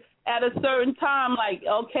bed at a certain time. Like,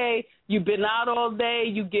 okay, you've been out all day,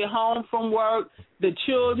 you get home from work, the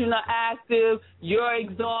children are active, you're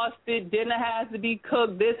exhausted, dinner has to be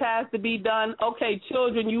cooked, this has to be done. Okay,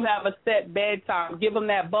 children, you have a set bedtime. Give them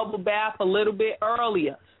that bubble bath a little bit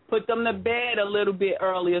earlier. Put them to bed a little bit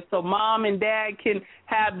earlier so mom and dad can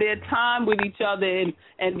have their time with each other,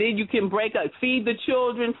 and then you can break up. Feed the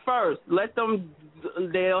children first. Let them,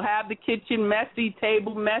 they'll have the kitchen messy,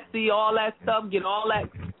 table messy, all that stuff. Get all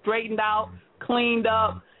that straightened out, cleaned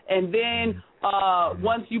up, and then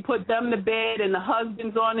once you put them to bed and the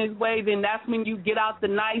husband's on his way, then that's when you get out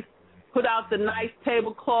put out the nice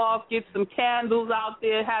tablecloth, get some candles out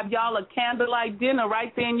there, have y'all a candlelight dinner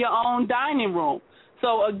right there in your own dining room.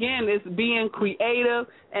 So, again, it's being creative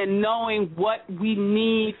and knowing what we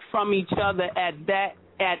need from each other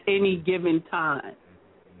at any given time.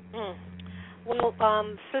 Well,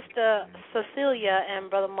 Sister Cecilia and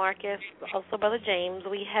Brother Marcus, also Brother James,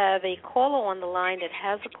 we have a caller on the line that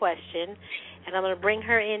has a question, and I'm going to bring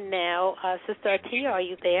her in now. Sister Atia, are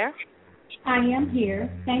you there? I am here.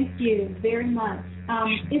 Thank you very much.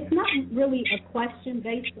 It's not really a question.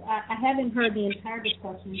 I haven't heard the entire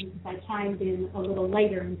discussion because I chimed in a little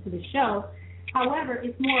later into the show. However,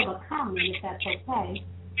 it's more of a comment, if that's okay.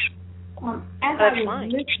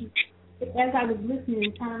 As I was listening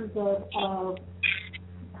in terms of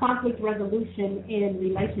conflict resolution in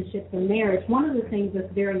relationships and marriage, one of the things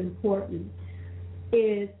that's very important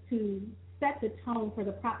is to set the tone for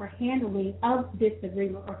the proper handling of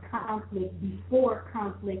disagreement or conflict before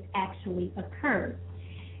conflict actually occurs.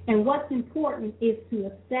 And what's important is to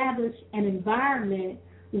establish an environment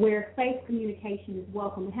where safe communication is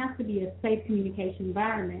welcome. It has to be a safe communication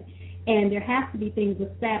environment, and there has to be things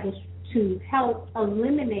established to help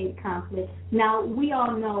eliminate conflict. Now, we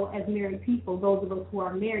all know as married people, those of us who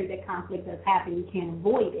are married, that conflict does happen. You can't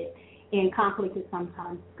avoid it, and conflict is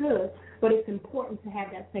sometimes good. But it's important to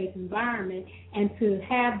have that safe environment and to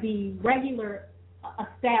have the regular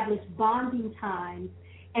established bonding times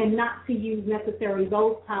and not to use necessarily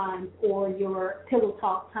those times or your pillow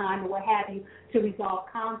talk time or what have you to resolve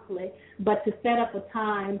conflict, but to set up a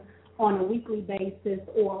time on a weekly basis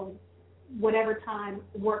or whatever time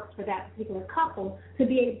works for that particular couple to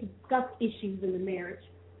be able to discuss issues in the marriage,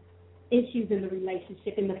 issues in the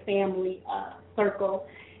relationship, in the family circle,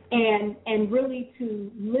 and really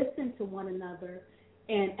to listen to one another,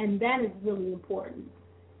 and that is really important.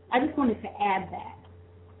 I just wanted to add that.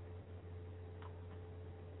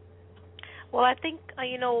 Well, I think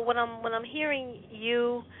when I'm hearing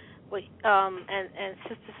you and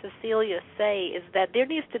Sister Cecilia say is that there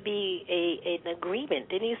needs to be an agreement.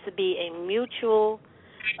 There needs to be a mutual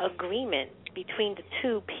agreement between the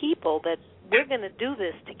two people that we're going to do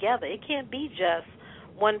this together. It can't be just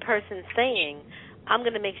one person saying, I'm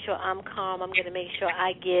going to make sure I'm calm, I'm going to make sure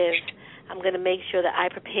I give, I'm going to make sure that I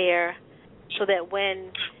prepare so that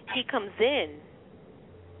when he comes in,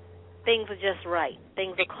 things are just right.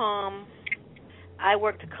 Things are calm. I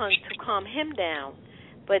work to calm him down.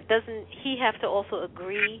 But doesn't he have to also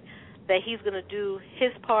agree that he's going to do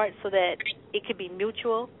his part so that it could be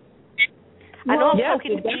mutual? Well, I know I'm yes,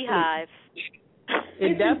 poking the beehive.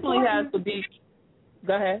 It definitely has to be.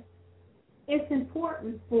 Go ahead. It's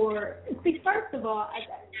important first of all,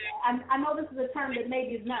 I know this is a term that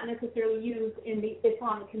maybe is not necessarily used in the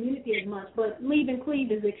Islamic community as much, but leave and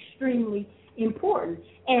cleave is extremely important,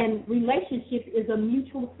 and relationship is a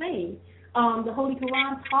mutual thing. The Holy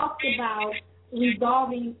Quran talks about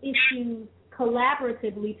resolving issues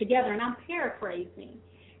collaboratively together, and I'm paraphrasing.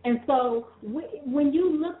 And so when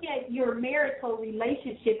you look at your marital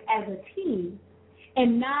relationship as a team,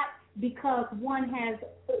 and not because one has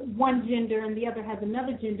one gender and the other has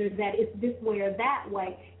another gender, that it's this way or that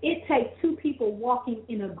way. It takes two people walking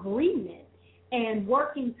in agreement and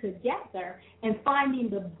working together and finding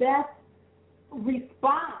the best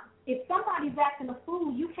response. If somebody's acting a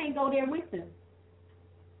fool, you can't go there with them.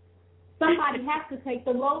 Somebody has to take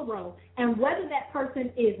the low road. And whether that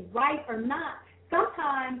person is right or not,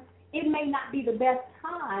 sometimes it may not be the best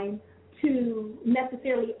time to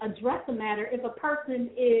necessarily address a matter if a person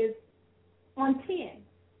is on 10.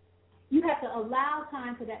 you have to allow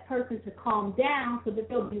time for that person to calm down so that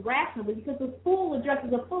they'll be rational. Because a fool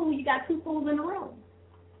addresses a fool, you got two fools in the room.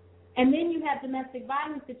 And then you have domestic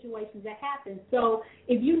violence situations that happen. So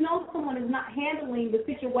if you know someone is not handling the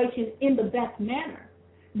situation in the best manner,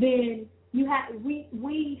 then we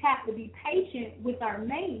have to be patient with our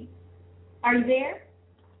mate. Are you there?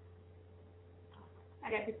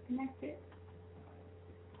 I got disconnected.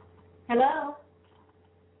 Hello?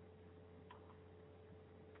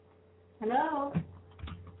 Hello?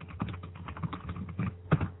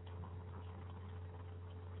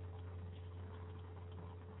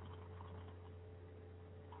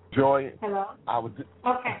 Joy. Hello?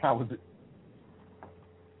 Okay.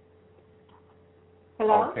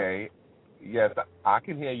 Hello? Okay. Yes, I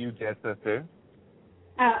can hear you, dear sister.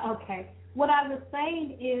 Okay. What I was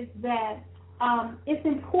saying is that it's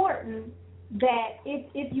important that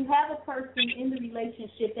if you have a person in the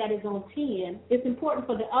relationship that is on 10, it's important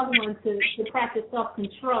for the other one to practice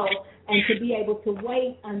self-control and to be able to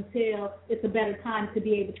wait until it's a better time to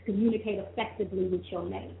be able to communicate effectively with your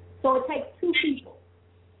mate. So it takes two people.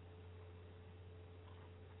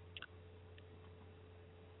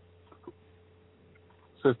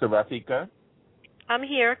 Sister Rafika? I'm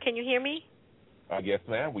here. Can you hear me? Yes,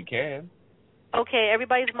 ma'am, we can. Okay,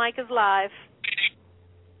 everybody's mic is live.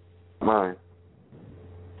 Mine.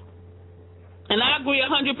 And I agree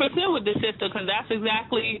 100% with the sister, because that's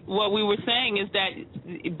exactly what we were saying, is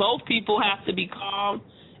that both people have to be calm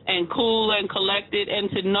and cool and collected and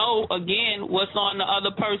to know, again, what's on the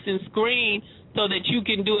other person's screen so that you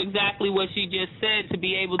can do exactly what she just said, to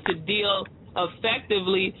be able to deal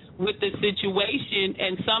effectively with the situation.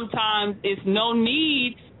 And sometimes it's no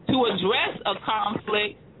need to address a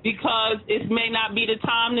conflict because it may not be the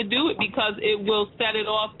time to do it, because it will set it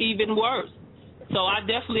off even worse. So I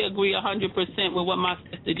definitely agree 100% with what my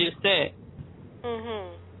sister just said.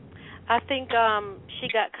 I think she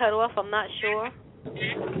got cut off. I'm not sure.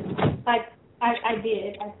 I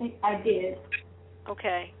did. I think I did.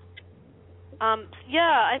 Okay. Yeah,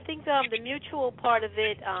 I think the mutual part of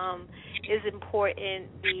it is important.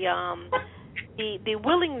 The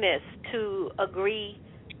willingness to agree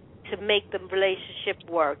to make the relationship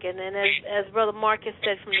work. And then as Brother Marcus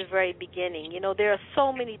said from the very beginning, there are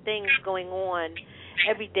so many things going on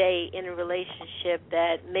every day in a relationship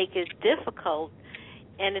that make it difficult,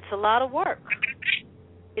 and it's a lot of work.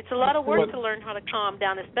 It's a lot of work to learn how to calm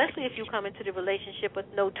down, especially if you come into the relationship with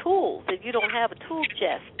no tools. If you don't have a tool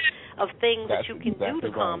chest of things that you can do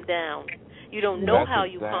to calm down, you don't know how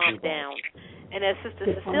you calm down. And as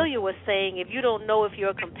Sister Cecilia was saying, if you don't know if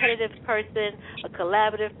you're a competitive person, a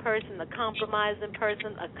collaborative person, a compromising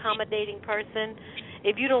person, accommodating person,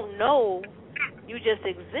 if you don't know, you just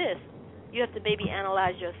exist. You have to maybe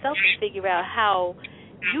analyze yourself and figure out how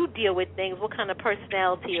you deal with things. What kind of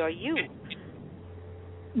personality are you?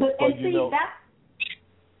 But and see,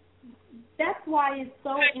 that's why it's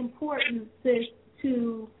so important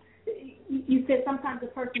to you said sometimes the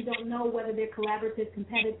person don't know whether they're collaborative,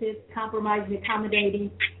 competitive, compromising,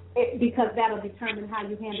 accommodating, because that'll determine how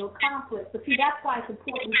you handle conflict. But see, that's why it's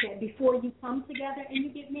important that before you come together and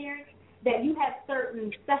you get married, that you have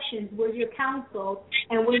certain sessions where you're counseled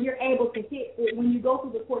and where you're able to when you go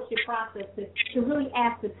through the courtship process, to really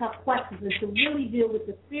ask the tough questions and to really deal with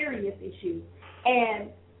the serious issues.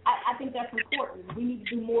 And I think that's important. We need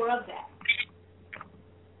to do more of that.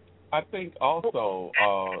 I think also,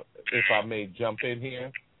 if I may jump in here,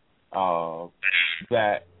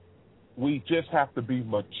 that we just have to be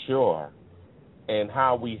mature in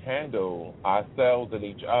how we handle ourselves and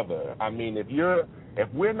each other. I mean, if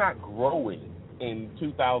we're not growing in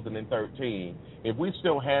 2013, if we're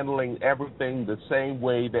still handling everything the same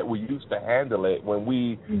way that we used to handle it when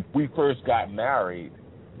we first got married,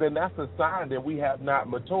 then that's a sign that we have not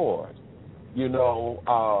matured.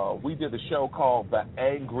 We did a show called The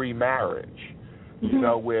Angry Marriage,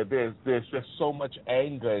 where there's just so much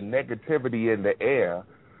anger and negativity in the air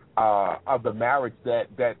of the marriage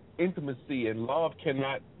that intimacy and love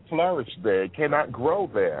cannot flourish there, cannot grow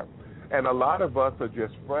there. And a lot of us are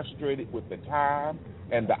just frustrated with the time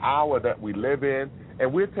and the hour that we live in,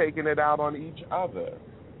 and we're taking it out on each other.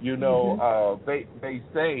 They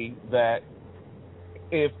say that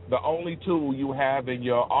if the only tool you have in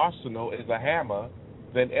your arsenal is a hammer,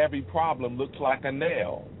 then every problem looks like a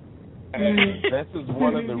nail. And this is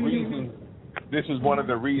one of the reasons. This is one of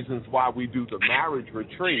the reasons why we do the marriage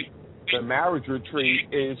retreat. The marriage retreat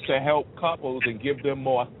is to help couples and give them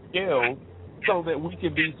more skills so that we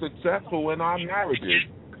can be successful in our marriages.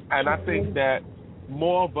 And I think that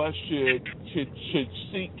more of us should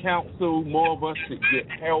seek counsel. More of us should get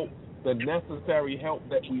help, the necessary help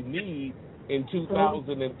that we need in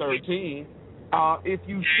 2013 if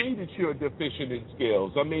you see that you're deficient in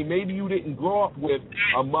skills. I mean, maybe you didn't grow up with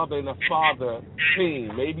a mother and a father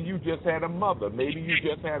team. Maybe you just had a mother. Maybe you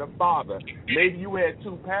just had a father. Maybe you had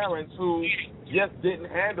two parents who just didn't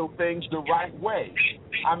handle things the right way.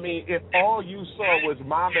 I mean, if all you saw was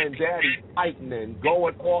mama and daddy fighting and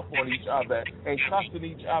going off on each other and cussing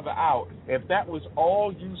each other out, if that was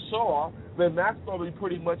all you saw, then that's probably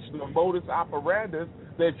pretty much the modus operandi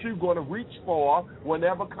that you're going to reach for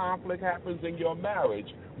whenever conflict happens in your marriage.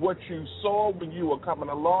 What you saw when you were coming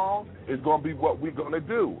along is going to be what we're going to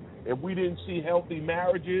do. If we didn't see healthy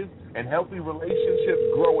marriages and healthy relationships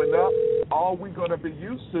growing up, all we're going to be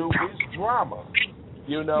used to is drama,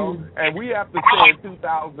 you know. And we have to say in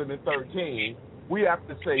 2013, we have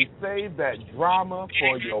to say, save that drama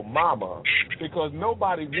for your mama, because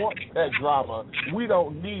nobody wants that drama. We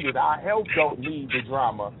don't need it. Our health don't need the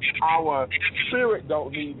drama. Our spirit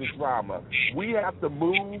don't need the drama. We have to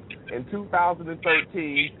move in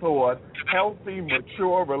 2013 toward healthy,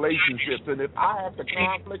 mature relationships. And if I have to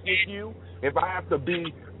conflict with you, if I have to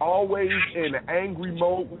be always in an angry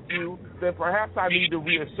mode with you, then perhaps I need to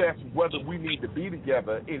reassess whether we need to be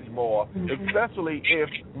together anymore, especially if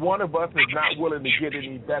one of us is not willing to get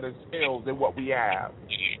any better skills than what we have.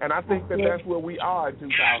 And I think that that's where we are in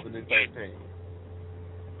 2013.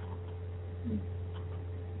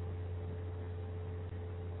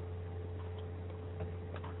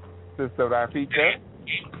 Sister Rafika?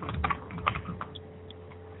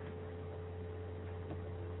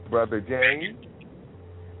 Brother James?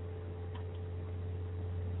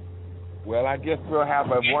 Well, I guess we'll have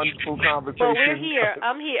a wonderful conversation. Well, we're here.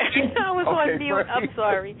 I'm here. I was on mute. I'm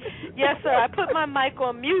sorry. Yes, sir. I put my mic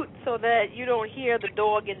on mute so that you don't hear the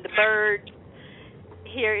dog and the bird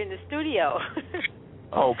here in the studio.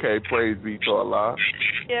 Okay, praise be to Allah.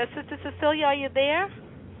 Yeah, Sister Cecilia, are you there?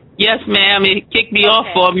 Yes, ma'am. It kicked me off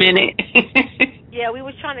for a minute. Yeah, we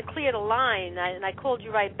were trying to clear the line, and I called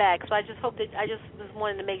you right back. So I just hope that I just was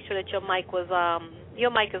wanting to make sure that your mic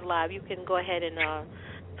is live. You can go ahead and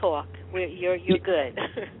talk. You're good.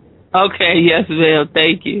 Okay, yes, ma'am.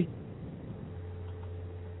 Thank you.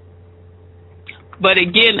 But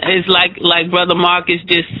again, it's like Brother Marcus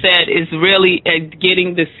just said, it's really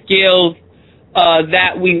getting the skills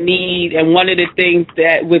that we need. And one of the things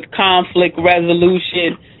that with conflict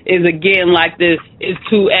resolution is, again, like this, is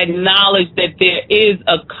to acknowledge that there is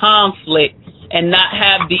a conflict and not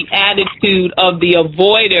have the attitude of the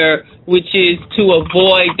avoider, which is to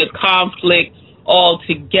avoid the conflict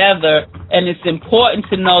altogether. And it's important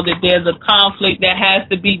to know that there's a conflict that has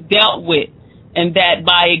to be dealt with, and that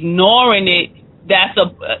by ignoring it,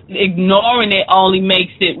 ignoring it only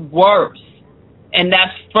makes it worse. And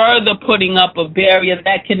that's further putting up a barrier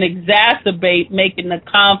that can exacerbate, making the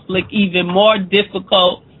conflict even more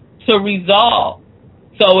difficult to resolve.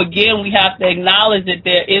 So again, we have to acknowledge that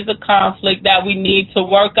there is a conflict that we need to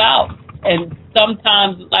work out. And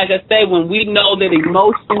sometimes, like I say, when we know that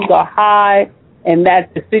emotions are high and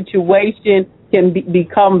that the situation can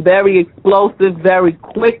become very explosive very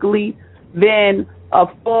quickly, then a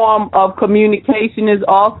form of communication is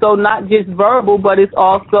also not just verbal, but it's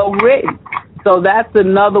also written. So that's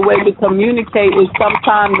another way to communicate, is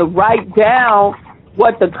sometimes to write down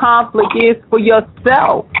what the conflict is for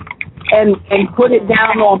yourself and put it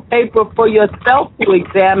down on paper for yourself to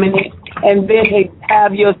examine it, and then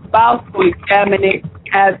have your spouse to examine it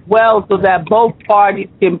as well, so that both parties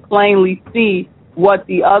can plainly see what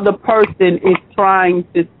the other person is trying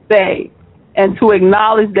to say. And to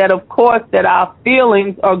acknowledge that, of course, that our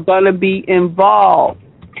feelings are going to be involved.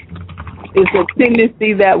 It's a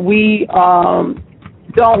tendency that we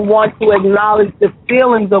don't want to acknowledge the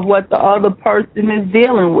feelings of what the other person is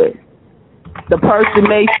dealing with. The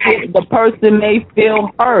person may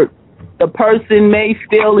feel hurt. The person may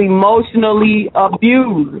feel emotionally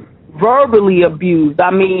abused, verbally abused.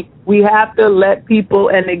 I mean, we have to let people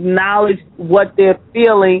and acknowledge what they're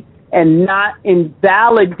feeling and not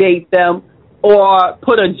invalidate them or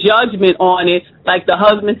put a judgment on it. Like the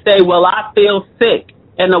husband say, well, I feel sick.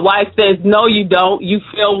 And the wife says, no, you don't. You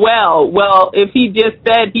feel well. Well, if he just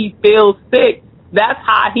said he feels sick, that's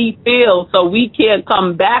how he feels. So we can't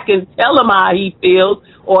come back and tell him how he feels,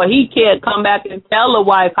 or he can't come back and tell the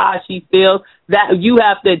wife how she feels. That you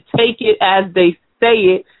have to take it as they say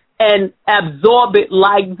it and absorb it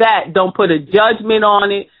like that. Don't put a judgment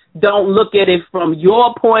on it. Don't look at it from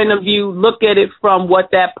your point of view. Look at it from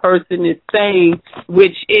what that person is saying,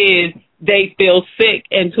 which is they feel sick,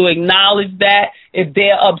 and to acknowledge that. If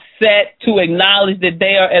they're upset, to acknowledge that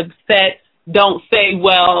they are upset. Don't say,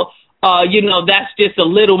 well, that's just a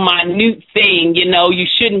little minute thing. You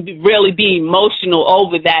shouldn't really be emotional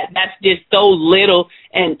over that. That's just so little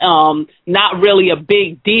and not really a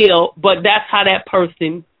big deal, but that's how that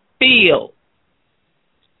person feels.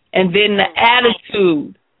 And then the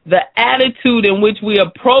attitude in which we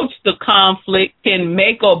approach the conflict can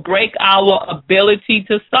make or break our ability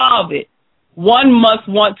to solve it. One must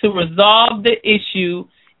want to resolve the issue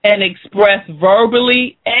and express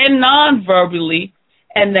verbally and non-verbally,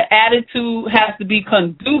 and the attitude has to be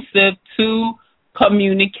conducive to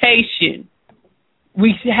communication.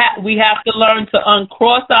 We have to learn to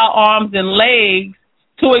uncross our arms and legs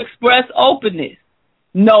to express openness.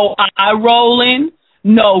 No eye rolling,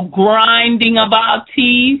 no grinding of our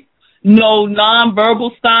teeth, no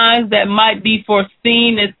nonverbal signs that might be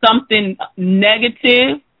foreseen as something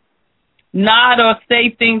negative. Nod or say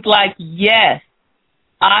things like, yes,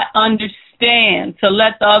 I understand, to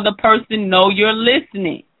let the other person know you're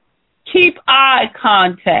listening. Keep eye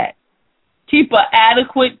contact. Keep an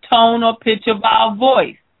adequate tone or pitch of our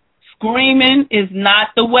voice. Screaming is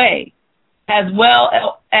not the way. As well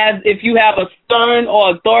as if you have a stern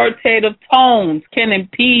or authoritative tones can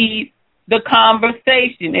impede the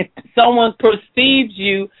conversation. If someone perceives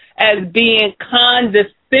you as being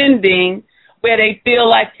condescending, where they feel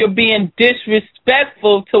like you're being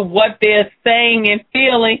disrespectful to what they're saying and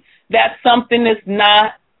feeling, that's something that's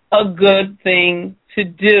not a good thing to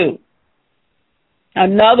do.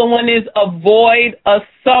 Another one is avoid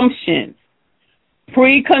assumptions.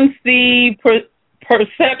 Preconceived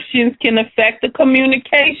perceptions can affect the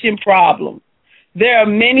communication problem. There are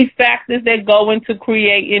many factors that go into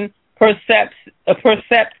creating perception.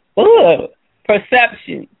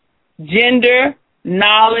 Gender,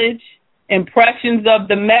 knowledge, impressions of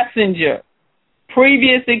the messenger,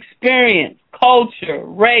 previous experience, culture,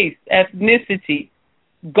 race, ethnicity.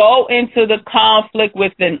 Go into the conflict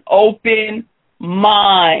with an open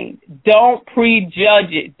mind. Don't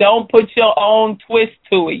prejudge it. Don't put your own twist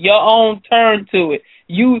to it, your own turn to it.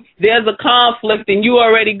 There's a conflict and you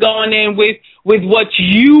already going in with what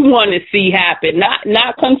you want to see happen,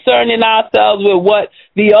 not concerning ourselves with what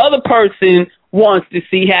the other person wants to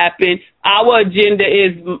see happen. Our agenda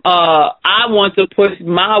is I want to push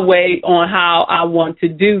my way on how I want to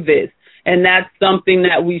do this. And that's something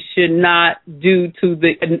that we should not do to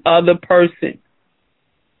the other person.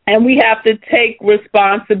 And we have to take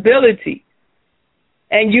responsibility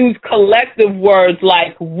and use collective words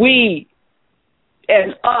like we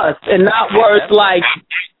and us, and not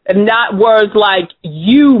words like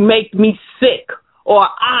you make me sick, or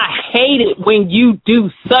I hate it when you do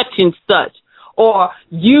such and such, or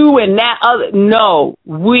you and that other. No,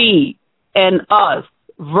 we and us.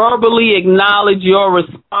 Verbally acknowledge your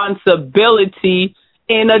responsibility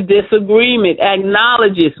in a disagreement.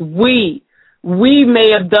 Acknowledge it. We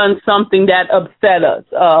may have done something that upset us.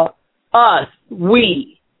 Us,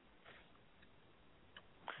 we.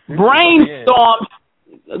 Brainstorm.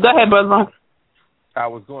 Go ahead, Brother. I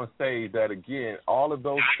was going to say that again, all of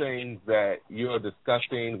those things that we're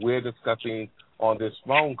discussing on this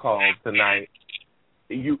phone call tonight,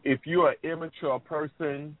 if you're an immature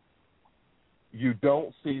person, you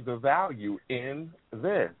don't see the value in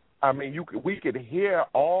this. I mean, we could hear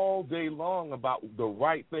all day long about the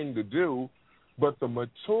right thing to do, but the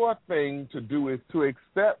mature thing to do is to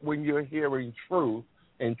accept when you're hearing truth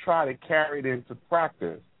and try to carry it into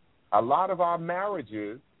practice. A lot of our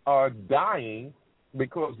marriages are dying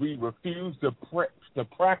because we refuse to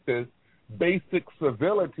practice basic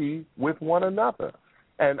civility with one another.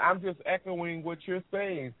 And I'm just echoing what you're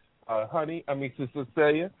saying, Sister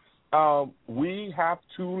Celia. We have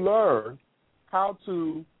to learn how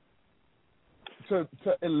to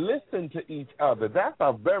listen to each other. That's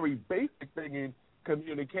a very basic thing in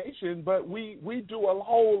communication, but we do a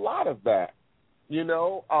whole lot of that.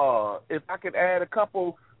 If I could add a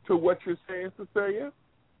couple to what you're saying, Cecilia,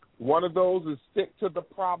 one of those is stick to the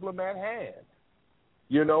problem at hand.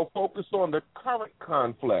 Focus on the current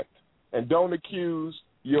conflict and don't accuse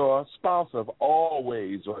your spouse of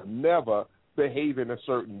always or never behaving a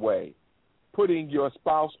certain way. Putting your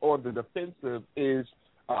spouse on the defensive is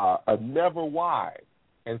a never wise.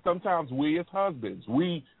 And sometimes we as husbands,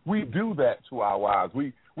 we do that to our wives.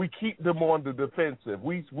 We keep them on the defensive.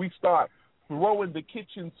 We start throwing the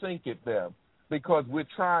kitchen sink at them because we're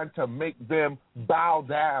trying to make them bow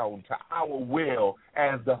down to our will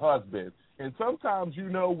as the husband. And sometimes,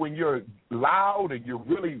 when you're loud and you're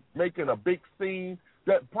really making a big scene,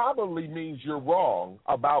 that probably means you're wrong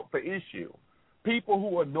about the issue. People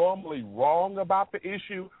who are normally wrong about the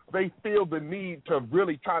issue, they feel the need to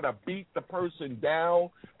really try to beat the person down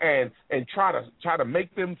and try to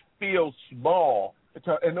make them feel small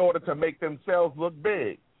in order to make themselves look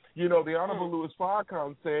big. You know, the Honorable Louis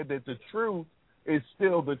Farrakhan said that the truth is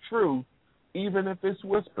still the truth, even if it's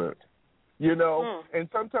whispered. You know, and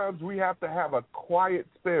sometimes we have to have a quiet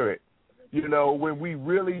spirit, you know, when we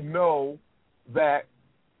really know that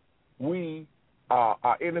we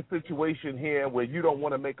are in a situation here where you don't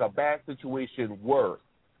want to make a bad situation worse.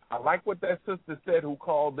 I like what that sister said who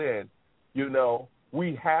called in. You know,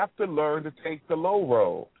 we have to learn to take the low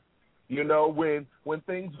road. You know, when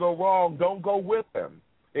things go wrong, don't go with them.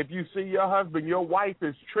 If you see your husband, your wife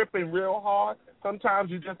is tripping real hard, sometimes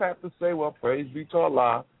you just have to say, well, praise be to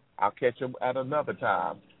Allah, I'll catch him at another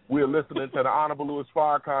time. We're listening to the Honorable Louis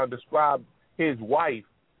Farrakhan describe his wife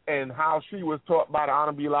and how she was taught by the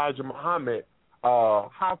Honorable Elijah Muhammad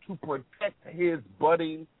how to protect his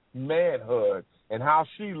budding manhood and how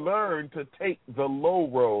she learned to take the low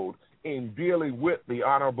road in dealing with the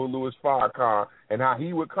Honorable Louis Farrakhan and how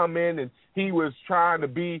he would come in and he was trying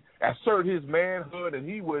to assert his manhood and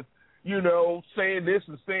he was, you know, saying this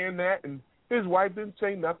and saying that, and his wife didn't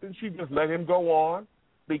say nothing. She just let him go on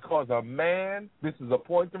because a man, this is a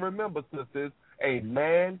point to remember, sisters, a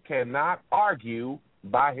man cannot argue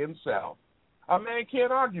by himself. A man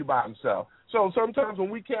can't argue by himself. So sometimes when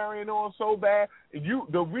we carrying on so bad,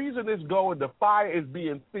 the reason it's going, the fire is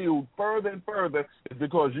being fueled further and further is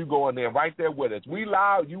because you going there right there with us. We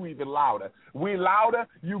loud, you even louder. We louder,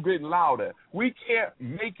 you getting louder. We can't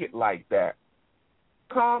make it like that.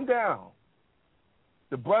 Calm down.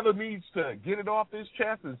 The brother needs to get it off his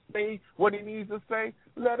chest and say what he needs to say.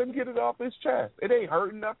 Let him get it off his chest. It ain't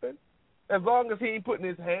hurting nothing. As long as he ain't putting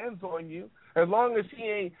his hands on you, as long as he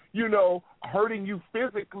ain't, you know, hurting you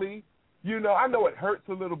physically. You know, I know it hurts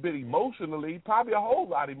a little bit emotionally, probably a whole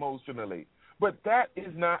lot emotionally, but that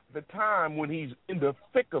is not the time when he's in the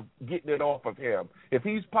thick of getting it off of him. If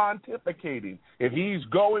he's pontificating, if he's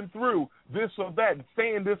going through this or that,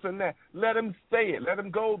 saying this and that, let him say it, let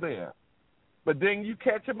him go there. But then you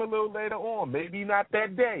catch him a little later on, maybe not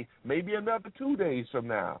that day, maybe another 2 days from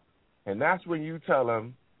now, and that's when you tell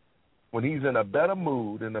him, when he's in a better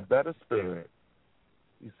mood, in a better spirit,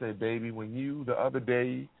 you say, baby, when you, the other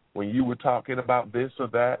day, when you were talking about this or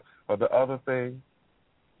that or the other thing,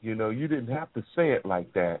 you know, you didn't have to say it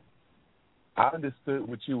like that. I understood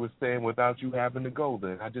what you were saying without you having to go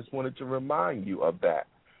there. I just wanted to remind you of that.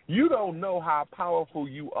 You don't know how powerful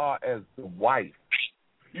you are as the wife.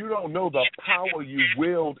 You don't know the power you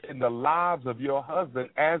wield in the lives of your husband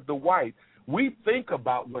as the wife. We think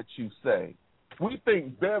about what you say. We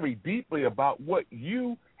think very deeply about what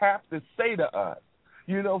you have to say to us.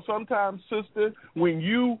 You know, sometimes, sister, when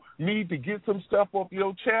you need to get some stuff off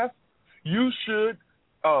your chest, you should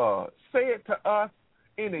say it to us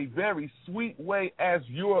in a very sweet way as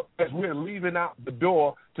we're leaving out the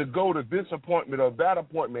door to go to this appointment or that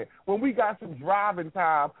appointment. When we got some driving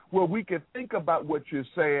time where we can think about what you're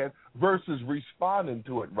saying versus responding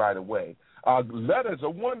to it right away. Letters are a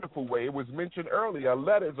wonderful way. It was mentioned earlier.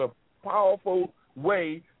 Letters are a powerful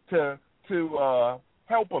way to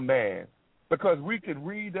help a man. Because we can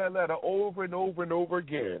read that letter over and over and over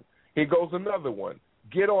again. Here goes another one.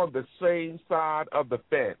 Get on the same side of the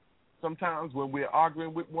fence. Sometimes when we're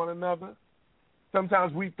arguing with one another,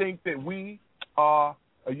 sometimes we think that we are,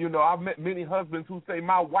 you know, I've met many husbands who say,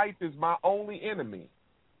 my wife is my only enemy.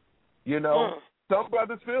 You know, some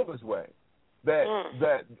brothers feel this way,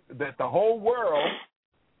 that the whole world,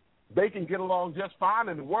 they can get along just fine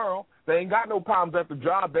in the world. They ain't got no problems at the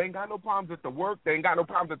job. They ain't got no problems at the work. They ain't got no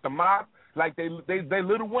problems at the mosque. Like they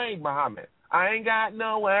Little Wayne Muhammad. I ain't got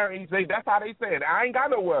no worries. That's how they say it. I ain't got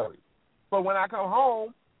no worries. But when I come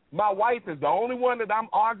home, my wife is the only one that I'm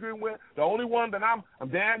arguing with. The only one that I'm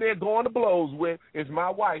down there going to blows with is my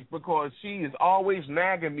wife because she is always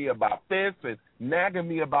nagging me about this and nagging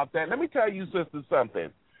me about that. Let me tell you, sister,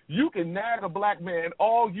 something. You can nag a black man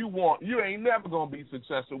all you want. You ain't never going to be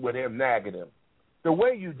successful with him nagging him. The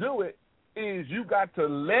way you do it is you got to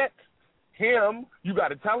let him, you got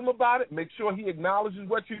to tell him about it, make sure he acknowledges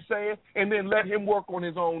what you're saying, and then let him work on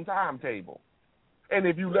his own timetable. And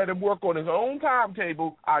if you let him work on his own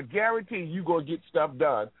timetable, I guarantee you're going to get stuff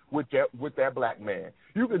done with that black man.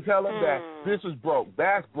 You can tell him that this is broke,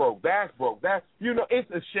 that's broke, that's broke. You know, it's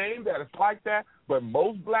a shame that it's like that, but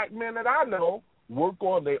most black men that I know work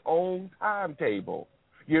on their own timetable.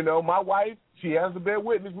 You know, my wife, she has to bear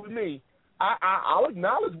witness with me. I'll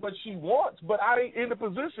acknowledge what she wants, but I ain't in the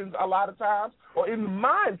positions a lot of times or in the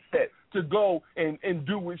mindset to go and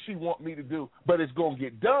do what she want me to do. But it's going to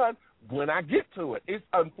get done when I get to it. It's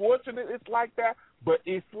unfortunate it's like that, but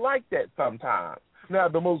it's like that sometimes. Now,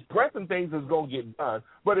 the most pressing things is going to get done.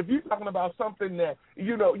 But if you're talking about something that,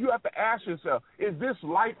 you have to ask yourself, is this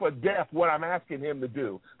life or death what I'm asking him to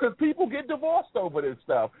do? Because people get divorced over this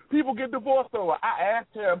stuff. People get divorced over, I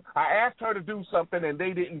asked her to do something and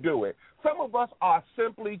they didn't do it. Some of us are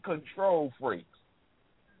simply control freaks.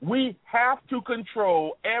 We have to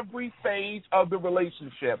control every phase of the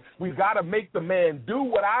relationship. We got to make the man do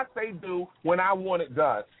what I say do when I want it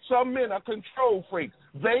done. Some men are control freaks.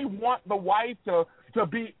 They want the wife to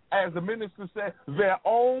be, as the minister said, their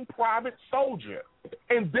own private soldier.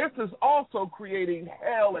 And this is also creating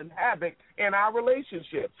hell and havoc in our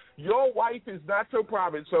relationships. Your wife is not your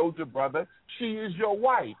private soldier, brother. She is your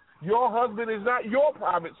wife. Your husband is not your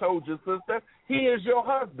private soldier, sister. He is your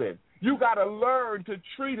husband. You got to learn to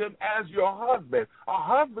treat him as your husband. A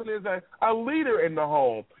husband is a leader in the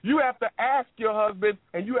home. You have to ask your husband,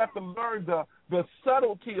 and you have to learn the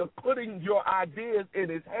subtlety of putting your ideas in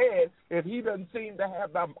his head if he doesn't seem to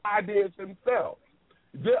have the ideas himself.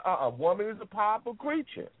 A woman is a powerful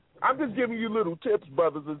creature. I'm just giving you little tips,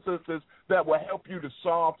 brothers and sisters, that will help you to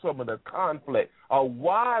solve some of the conflict. A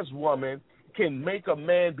wise woman can make a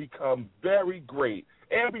man become very great.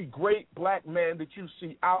 Every great black man that you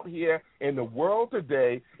see out here in the world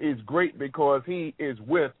today is great because he is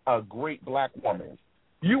with a great black woman.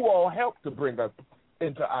 You all help to bring us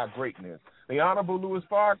into our greatness. The Honorable Louis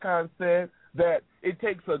Farrakhan said that it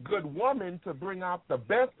takes a good woman to bring out the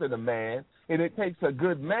best in a man, and it takes a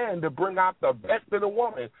good man to bring out the best in a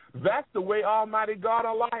woman. That's the way Almighty God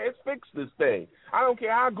Allah has fixed this thing. I don't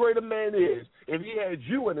care how great a man is. If he had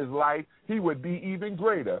you in his life, he would be even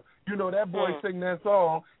greater. You know, that boy sing that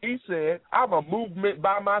song. He said, I'm a movement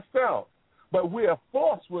by myself, but we're a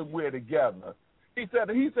force when we're together. He said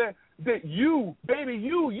that you, baby,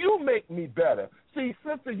 you make me better. See,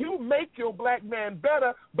 sister, you make your black man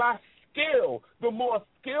better by skill. The more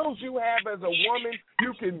skills you have as a woman,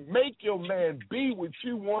 you can make your man be what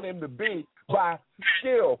you want him to be by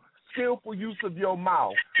skill. Skillful use of your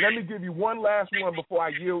mouth. Let me give you one last one before I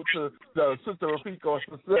yield to the Sister Rafika or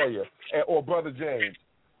Cecilia or Brother James.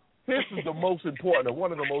 This is the most important, or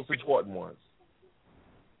one of the most important ones.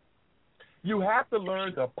 You have to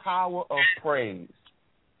learn the power of praise.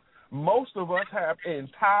 Most of us have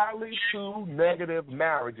entirely too negative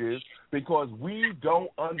marriages because we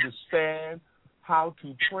don't understand how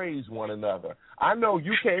to praise one another. I know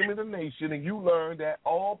you came in the nation and you learned that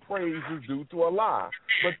all praise is due to Allah,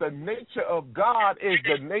 but the nature of God is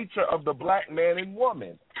the nature of the black man and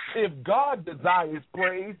woman. If God desires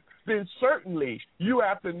praise, then certainly you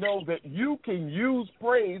have to know that you can use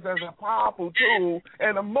praise as a powerful tool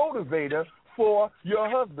and a motivator for your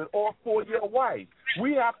husband or for your wife.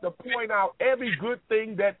 We have to point out every good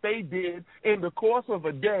thing that they did in the course of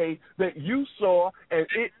a day that you saw, and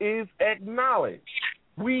it is acknowledged.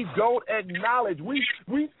 We don't acknowledge.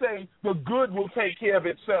 We say the good will take care of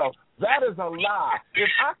itself. That is a lie. If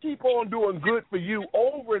I keep on doing good for you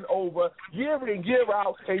over and over, year in, year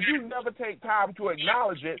out, and you never take time to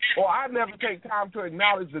acknowledge it, or I never take time to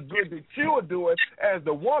acknowledge the good that you are doing as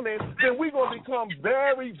the woman, then we're going to become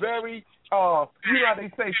very, very, you know how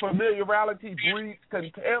they say familiarity breeds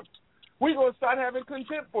contempt. We're going to start having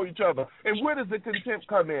contempt for each other. And where does the contempt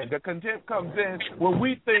come in? The contempt comes in when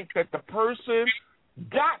we think that the person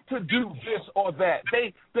got to do this or that.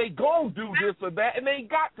 They gonna do this or that, and they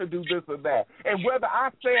got to do this or that. And whether I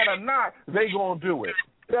say it or not, they gonna do it.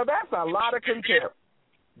 Now, that's a lot of contempt.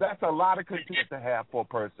 That's a lot of contempt to have for a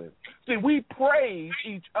person. See, we praise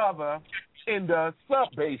each other in the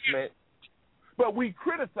sub-basement, but we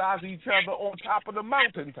criticize each other on top of the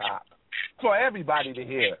mountaintop for everybody to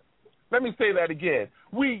hear. Let me say that again.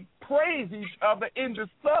 We praise each other in the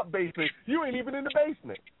sub-basement. You ain't even in the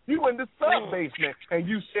basement. You in the sub-basement, and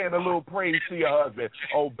you saying a little praise to your husband.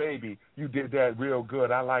 Oh, baby, you did that real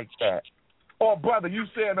good. I like that. Or, brother, you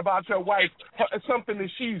saying about your wife something that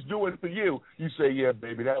she's doing for you. You say, yeah,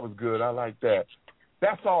 baby, that was good. I like that.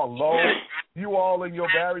 That's all low. You all in your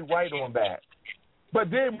Barry White on that.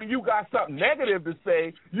 But then when you got something negative to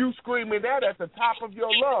say, you screaming that at the top of your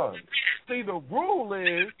lungs. See, the rule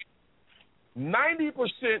is 90%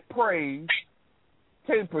 praise,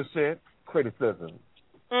 10% criticism.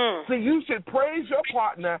 See, you should praise your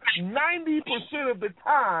partner 90% of the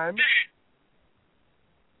time,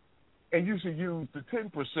 and you should use the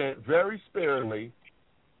 10% very sparingly.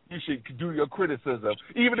 You should do your criticism.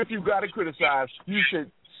 Even if you got to criticize, you should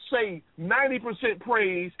say 90%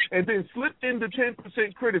 praise and then slip into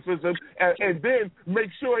 10% criticism and then make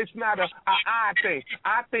sure it's not a I thing.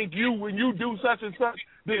 I think you, when you do such and such,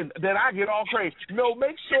 then I get all crazy. No,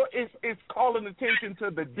 make sure it's calling attention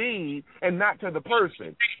to the deed and not to the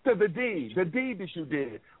person. To the deed that you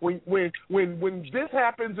did. When this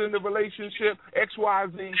happens in the relationship,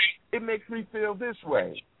 XYZ, it makes me feel this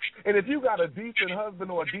way. And if you got a decent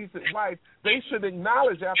husband or a decent wife, they should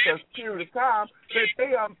acknowledge after a period of time that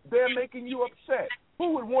they're making you upset.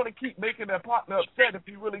 Who would want to keep making their partner upset if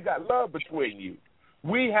you really got love between you?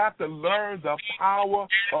 We have to learn the power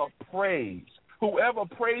of praise. Whoever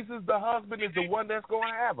praises the husband is the one that's going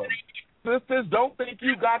to have him. Sisters, don't think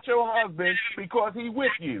you got your husband because he's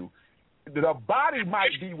with you. The body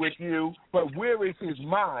might be with you, but where is his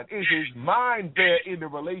mind? Is his mind there in the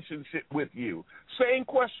relationship with you? Same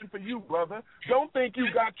question for you, brother. Don't think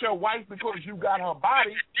you got your wife because you got her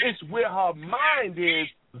body. It's where her mind is.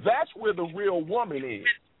 That's where the real woman is.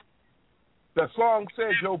 The song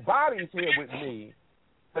says, your body's here with me,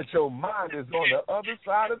 but your mind is on the other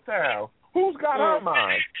side of town. Who's got her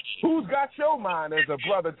mind? Who's got your mind as a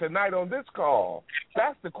brother tonight on this call?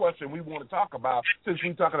 That's the question we want to talk about since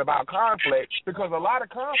we're talking about conflict, because a lot of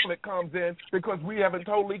conflict comes in because we haven't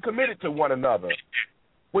totally committed to one another.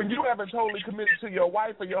 When you haven't totally committed to your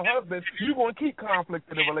wife or your husband, you're going to keep conflict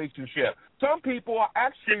in the relationship. Some people are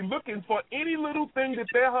actually looking for any little thing that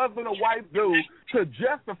their husband or wife do to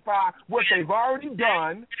justify what they've already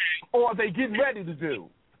done or they getting ready to do.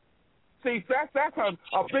 See, that's a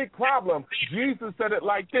big problem. Jesus said it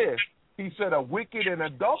like this. He said, a wicked and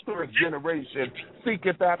adulterous generation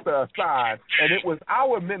seeketh after a sign. And it was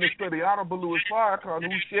our minister, the Honorable Louis Farrakhan,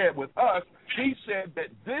 who shared with us. He said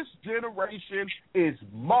that this generation is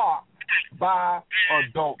marked by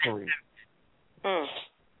adultery.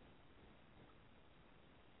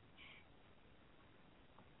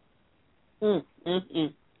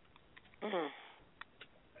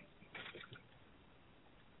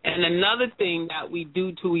 And another thing that we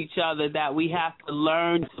do to each other that we have to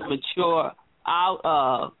learn to mature out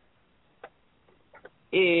of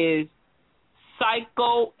is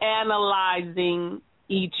psychoanalyzing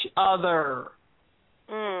each other.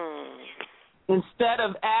 Instead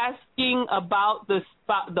of asking about the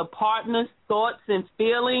partner's thoughts and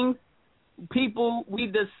feelings, we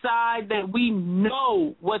decide that we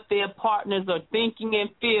know what their partners are thinking and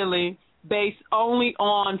feeling based only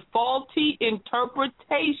on faulty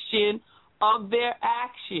interpretation of their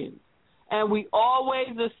actions. And we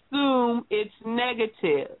always assume it's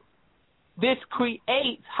negative. This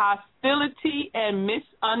creates hostility and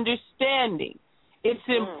misunderstanding. It's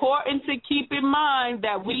important to keep in mind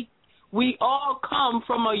that we all come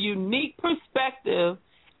from a unique perspective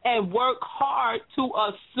and work hard to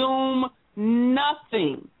assume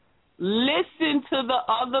nothing. Listen to the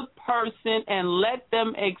other person and let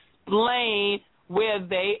them explain where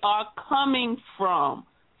they are coming from.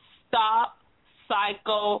 Stop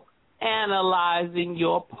psychoanalyzing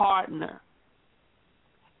your partner.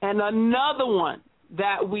 And another one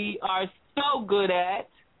that we are so good at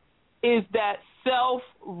is that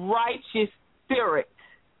self-righteous spirit,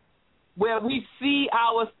 where we see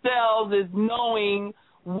ourselves as knowing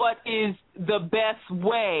what is the best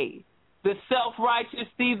way. The self-righteous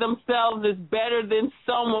see themselves as better than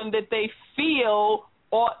someone that they feel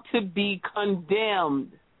ought to be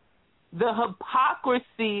condemned. The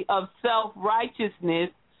hypocrisy of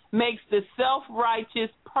self-righteousness makes the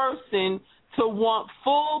self-righteous person to want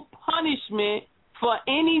full punishment for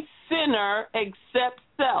any sinner except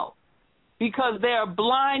self, because they are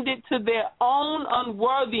blinded to their own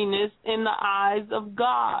unworthiness in the eyes of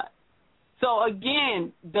God. So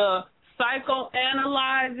again, the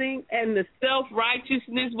psychoanalyzing and the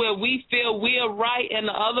self-righteousness where we feel we are right and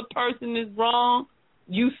the other person is wrong,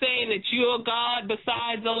 you saying that you're God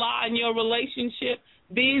besides Allah in your relationship,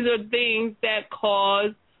 these are things that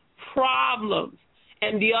cause problems.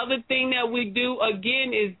 And the other thing that we do,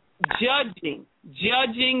 again, is judging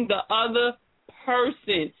the other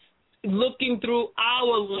person, looking through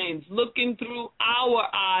our lens, looking through our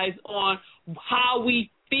eyes on how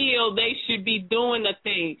we feel they should be doing a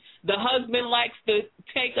thing. The husband likes to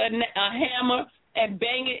take a hammer and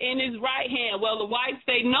bang it in his right hand. Well, the wife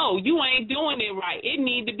say, no, you ain't doing it right. It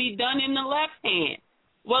need to be done in the left hand.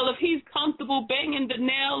 Well, if he's comfortable banging the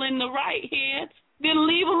nail in the right hand, then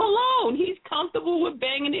leave him alone. He's comfortable with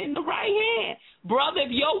banging it in the right hand. Brother,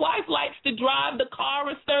 if your wife likes to drive the car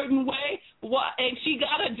a certain way, and she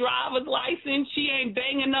got a driver's license, she ain't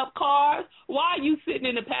banging up cars, why are you sitting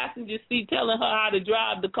in the passenger seat telling her how to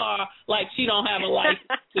drive the car like she don't have a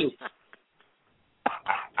license too?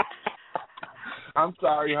 I'm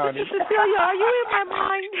sorry, honey. Cecilia, are you in my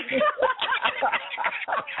mind?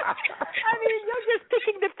 I mean, you're just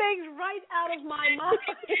picking the things right out of my mind.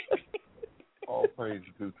 All praise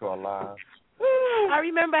due to Allah. I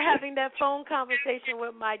remember having that phone conversation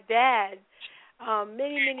with my dad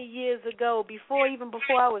many years ago, before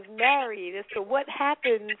I was married, as to what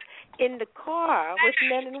happens in the car with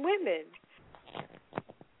men and women.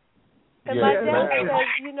 And my dad says,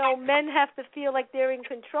 men have to feel like they're in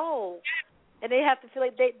control, and they have to feel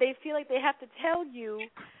like they feel like they have to tell you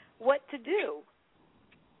what to do.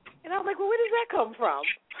 And I was like, well, where does that come from?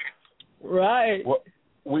 Right. Well,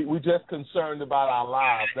 we just concerned about our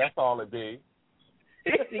lives. That's all it is.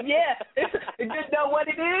 Yeah. You know what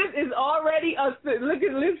it is? It's already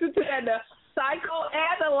listen to that.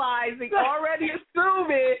 Psychoanalyzing, already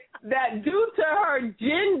assuming that due to her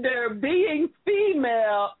gender being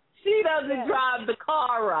female, she doesn't drive the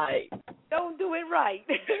car right. Don't do it right.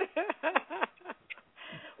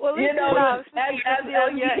 Well, listen,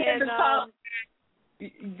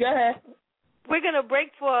 go ahead. We're going to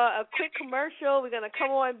break for a quick commercial. We're going to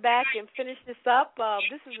come on back and finish this up.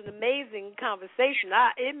 This is an amazing conversation.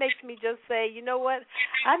 It makes me just say, you know what?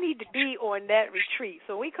 I need to be on that retreat.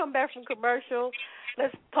 So when we come back from commercial,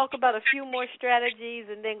 let's talk about a few more strategies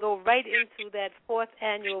and then go right into that 4th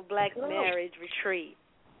annual Black Marriage Retreat.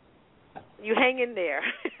 You hang in there.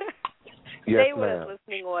 Yes, Stay with us,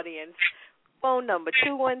 listening audience. Phone number,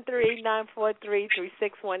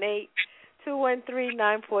 213-943-3618.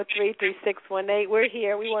 213-943-3618. We're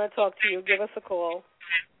here. We want to talk to you. Give us a call.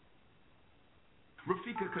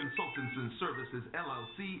 Rafika Consultants and Services,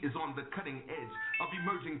 LLC, is on the cutting edge of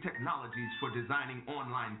emerging technologies for designing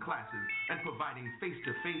online classes and providing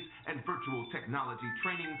face-to-face and virtual technology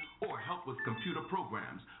training or help with computer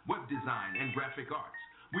programs, web design, and graphic arts.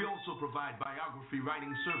 We also provide biography writing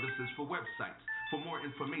services for websites. For more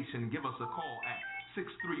information, give us a call at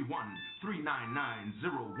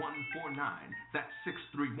 631-399-0149. That's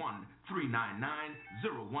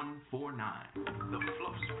 631-399-0149. The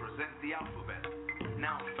Fluffs present the alphabet,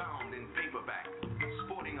 now found in paperback,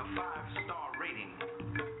 sporting a 5-star rating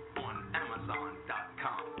on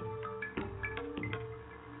Amazon.com.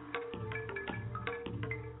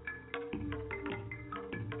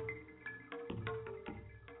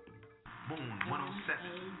 Moon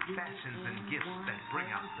 107, fashions and gifts that bring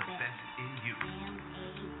out the best in you.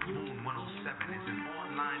 Moon 107 is an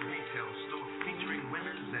online retail store featuring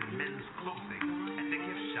women's and men's clothing and a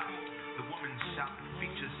gift shop. The woman's shop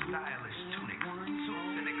features stylish tunics,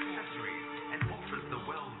 suits, and accessories, and offers the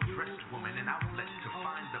well-dressed woman an outlet to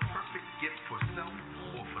find the perfect gift for self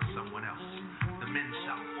or for someone else. The men's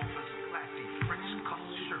shop offers classy French-cut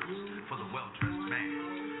shirts for the well-dressed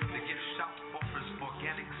man. The gift shop offers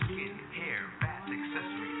organic skin, hair, bath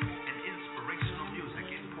accessories, and inspirational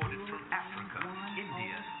music imported from Africa,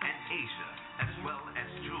 India, and Asia, as well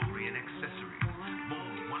as jewelry and accessories.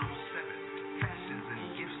 Moon 107, fashions and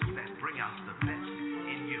gifts that bring out the best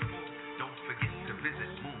in you. Don't forget to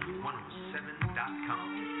visit moon107.com.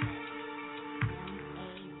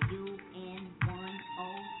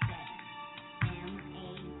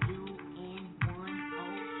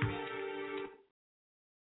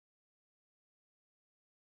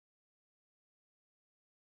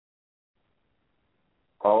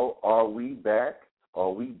 Oh, are we back?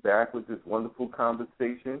 Are we back with this wonderful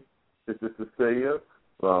conversation? Sister Cecilia,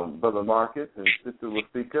 Brother Marcus, and Sister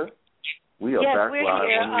Rafika? We are back we're live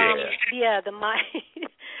here. on the air.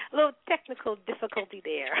 A little technical difficulty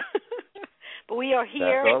there. But we are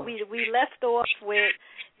here. We left off with,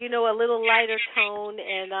 a little lighter tone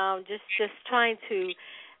and just trying to,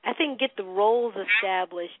 I think, get the roles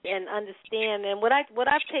established and understand. And what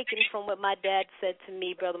I've taken from what my dad said to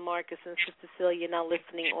me, Brother Marcus and Sister Celia, and our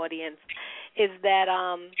listening audience, is that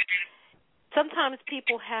sometimes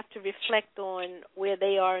people have to reflect on where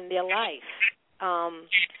they are in their life.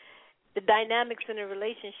 The dynamics in a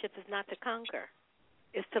relationship is not to conquer.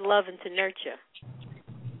 It's to love and to nurture.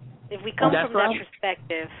 If we come from that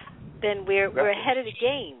perspective, then we're ahead of the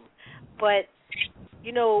game. But,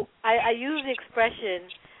 I use the expression,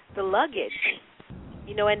 the luggage,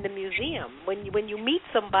 in the museum. When you meet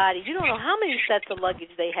somebody, you don't know how many sets of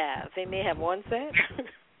luggage they have. They may have one set.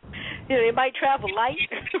 They might travel light.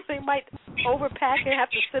 They might overpack and have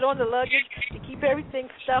to sit on the luggage to keep everything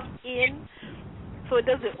stuffed in so it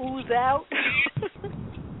doesn't ooze out.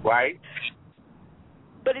 Right.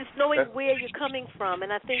 But it's knowing where you're coming from.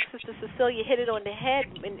 And I think Sister Cecilia hit it on the head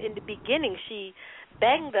in the beginning. She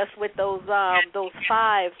banged us with those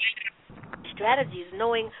 5 strategies,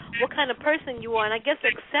 knowing what kind of person you are, and I guess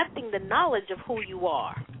accepting the knowledge of who you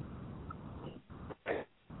are.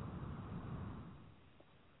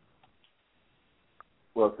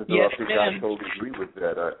 Well, Sister Rafika, I totally agree with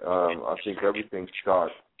that. I think everything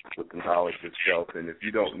starts with the knowledge of self, and if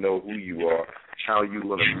you don't know who you are, how you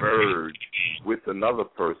will emerge with another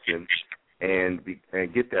person, and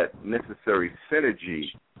get that necessary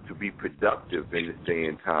synergy to be productive in this day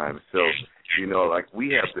and time. So, you know, like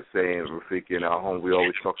we have the saying, Rafiki, in our home, we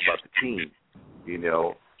always talk about the team. You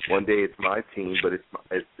know, one day it's my team, but it's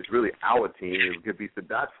really our team. It could be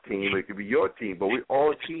Sadat's team, it could be your team, but we're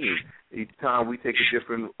all a team. Each time we take a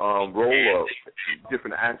different role or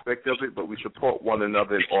different aspect of it, but we support one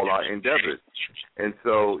another in all our endeavors. And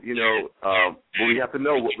so, you know, but we have to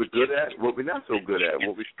know what we're good at, what we're not so good at,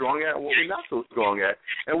 what we're strong at, what we're not so strong at,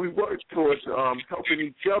 and we work towards helping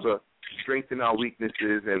each other strengthen our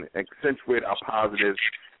weaknesses and accentuate our positives,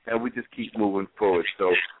 and we just keep moving forward.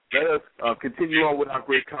 So let us continue on with our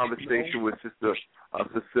great conversation with Sister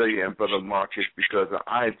Cecilia and Brother Marcus, because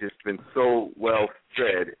I've just been so well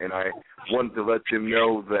fed, and I wanted to let them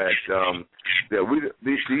know that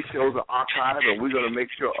these shows are archived, and we're going to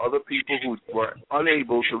make sure other people who were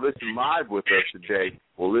unable to listen live with us today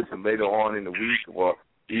will listen later on in the week or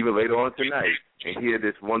even later on tonight and hear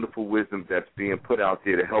this wonderful wisdom that's being put out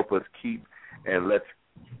there to help us keep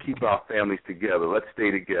our families together. Let's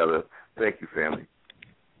stay together. Thank you, family.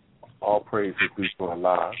 All praise be to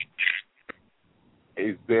Allah.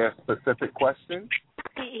 Is there a specific question?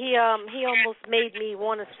 He almost made me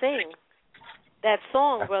want to sing that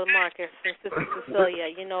song, Brother Marcus and Sister Cecilia.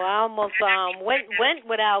 You know, I almost went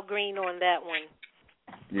with Al Green on that one.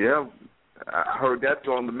 Yeah, I heard that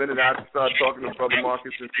song the minute I started talking to Brother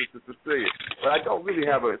Marcus and Sister Cecilia. But I don't really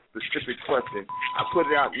have a specific question. I put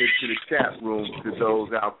it out into the chat room to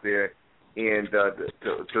those out there, and to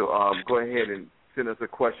go ahead and send us a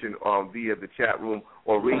question via the chat room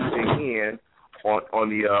or raise your hand on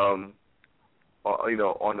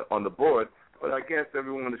the board. But I guess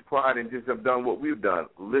everyone is quiet and just have done what we've done: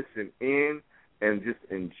 listen in and just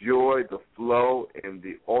enjoy the flow and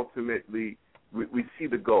the ultimately. We see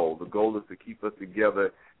the goal. The goal is to keep us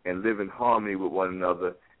together and live in harmony with one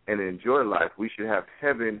another and enjoy life. We should have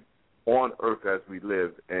heaven on earth as we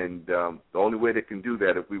live, and the only way they can do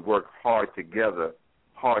that is if we work hard together,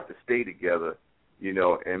 hard to stay together, you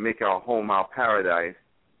know, and make our home our paradise,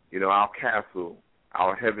 you know, our castle,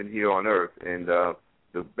 our heaven here on earth. And the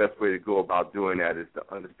best way to go about doing that is to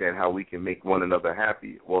understand how we can make one another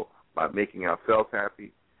happy, well, by making ourselves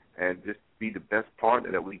happy, and just be the best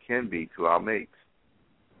partner that we can be to our mates.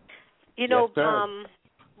 You know, yes,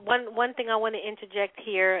 one thing I want to interject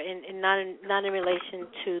here, and not in relation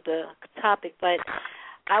to the topic, but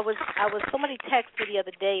I was somebody texted me the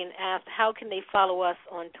other day and asked how can they follow us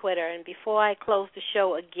on Twitter. And before I close the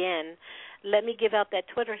show again, let me give out that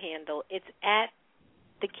Twitter handle. It's at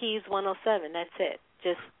the Keys107. That's it.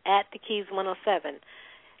 Just at the Keys107.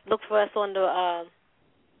 Look for us on the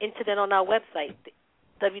internet on our website,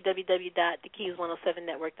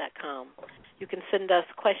 www.thekeys107network.com. You can send us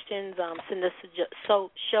questions, send us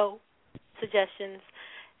show suggestions,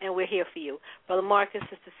 and we're here for you. Brother Marcus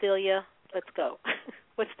and Cecilia, let's go.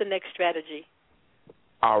 What's the next strategy?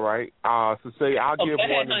 All right. Cecilia, I'll give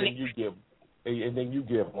one, honey. and then you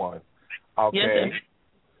give one. Okay. Yes,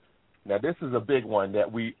 now, this is a big one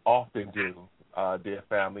that we often do, dear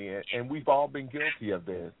family, and we've all been guilty of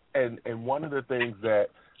this. And one of the things that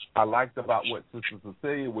I liked about what Sister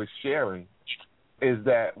Cecilia was sharing is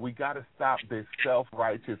that we got to stop this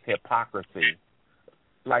self-righteous hypocrisy,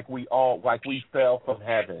 like we fell from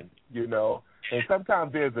heaven, you know. And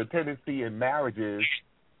sometimes there's a tendency in marriages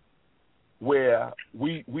where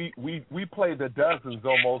we play the dozens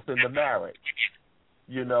almost in the marriage,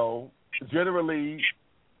 you know. Generally,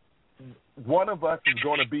 one of us is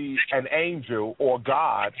going to be an angel or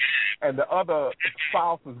God, and the other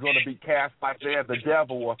spouse is going to be cast like they're the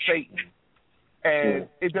devil or Satan. And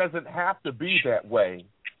it doesn't have to be that way.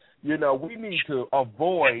 You know, we need to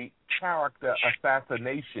avoid character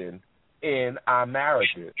assassination in our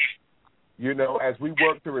marriages. You know, as we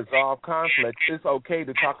work to resolve conflicts, it's okay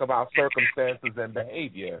to talk about circumstances and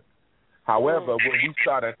behavior. However, when we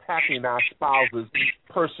start attacking our spouse's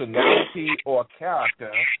personality or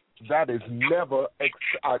character, that is never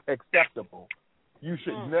acceptable. You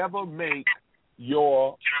should never make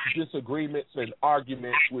your disagreements and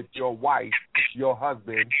arguments with your wife, your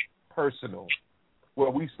husband, personal.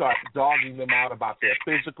 When we start dogging them out about their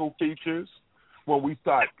physical features, when we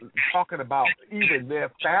start talking about even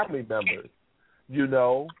their family members, you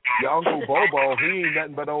know, your Uncle Bobo, he ain't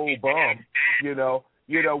nothing but an old bum, you know,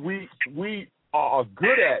 we are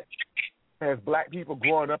good at, as black people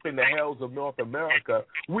growing up in the hells of North America,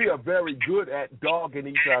 we are very good at dogging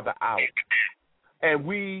each other out.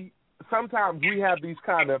 And sometimes we have these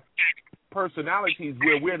kind of personalities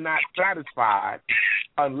where we're not satisfied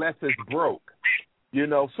unless it's broke. You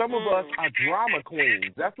know, some of us are drama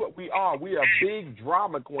queens. That's what we are. We are big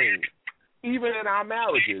drama queens. Even in our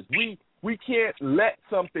marriages, we We can't let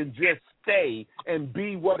something just stay and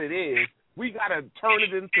be what it is. We got to turn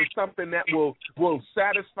it into something that will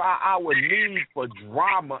satisfy our need for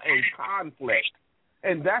drama and conflict.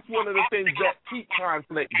 And that's one of the things that keep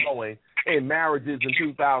conflict going in marriages in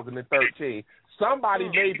 2013. Somebody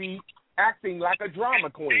may be acting like a drama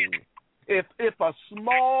queen. If a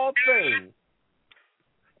small thing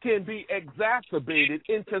can be exacerbated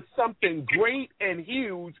into something great and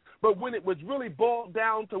huge, but when it was really boiled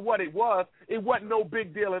down to what it wasn't no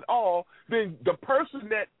big deal at all, then the person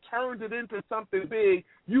that turned it into something big,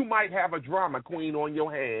 you might have a drama queen on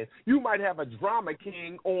your hand. You might have a drama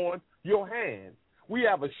king on your hand. We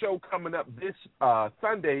have a show coming up this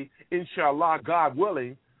Sunday, inshallah, God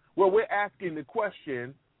willing, where we're asking the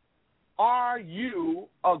question, are you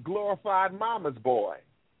a glorified mama's boy?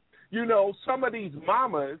 You know, some of these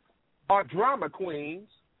mamas are drama queens,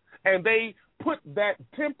 and they put that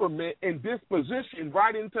temperament and disposition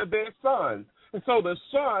right into their sons. And so the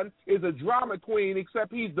son is a drama queen,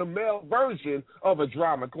 except he's the male version of a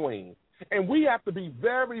drama queen. And we have to be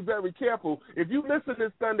very, very careful. If you listen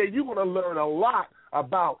this Sunday, you're going to learn a lot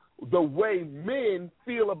about the way men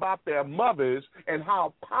feel about their mothers and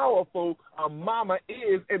how powerful a mama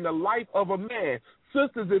is in the life of a man.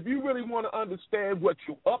 Sisters, if you really want to understand what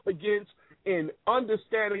you're up against in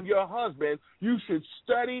understanding your husband, you should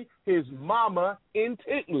study his mama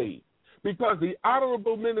intently. Because the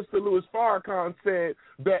Honorable Minister Louis Farrakhan said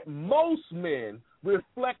that most men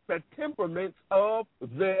reflect the temperaments of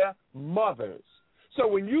their mothers. So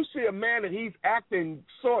when you see a man and he's acting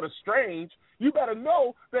sort of strange, you better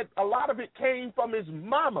know that a lot of it came from his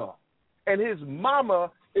mama. And his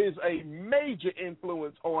mama is a major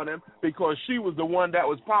influence on him because she was the one that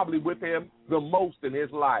was probably with him the most in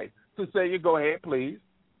his life. So say you go ahead, please.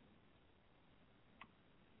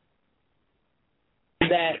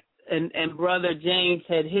 That and Brother James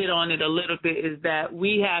had hit on it a little bit, is that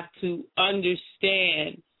we have to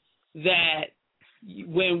understand that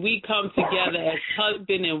when we come together as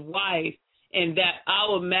husband and wife, and that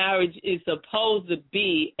our marriage is supposed to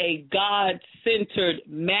be a God-centered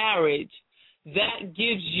marriage, that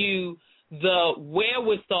gives you the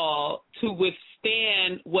wherewithal to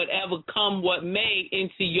withstand whatever come what may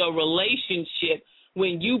into your relationship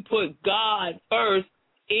when you put God first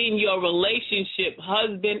in your relationship,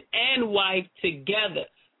 husband and wife together.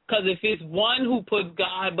 Because if it's one who puts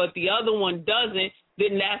God but the other one doesn't,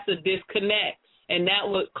 then that's a disconnect. And that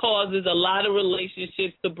what causes a lot of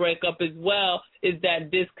relationships to break up as well, is that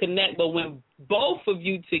disconnect. But when both of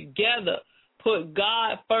you together put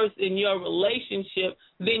God first in your relationship,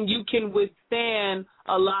 then you can withstand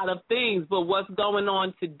a lot of things. But what's going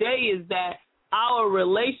on today is that our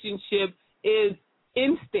relationship is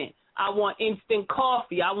instant. I want instant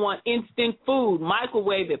coffee. I want instant food.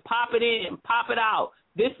 Microwave it, pop it in, pop it out.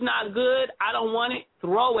 This not good. I don't want it.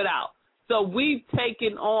 Throw it out. So we've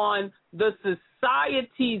taken on the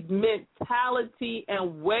society's mentality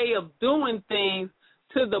and way of doing things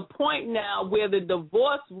to the point now where the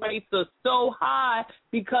divorce rates are so high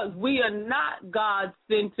because we are not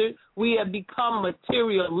God-centered. We have become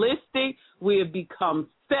materialistic. We have become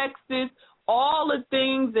sexist. All the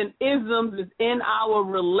things and isms is in our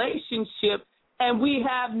relationship, and we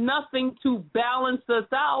have nothing to balance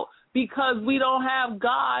us out because we don't have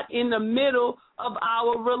God in the middle of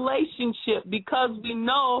our relationship, because we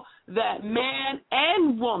know that man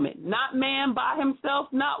and woman, not man by himself,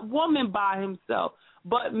 not woman by himself,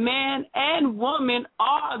 but man and woman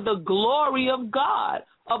are the glory of God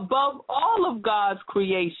above all of God's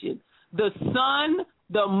creation. The sun,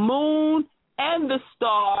 the moon, and the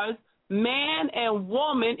stars, man and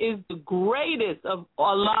woman is the greatest of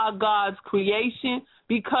Allah, God's creation,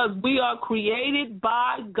 because we are created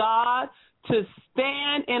by God to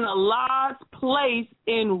stand in Allah's place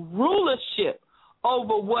in rulership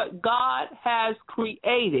over what God has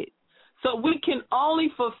created. So we can only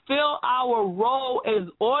fulfill our role as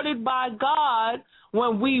ordered by God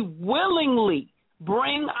when we willingly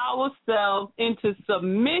bring ourselves into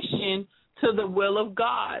submission to the will of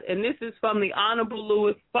God. And this is from the Honorable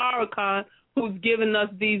Louis Farrakhan, who's given us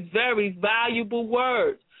these very valuable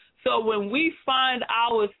words. So when we find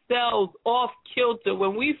ourselves off kilter,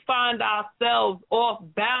 when we find ourselves off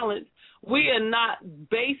balance, we are not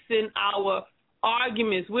basing our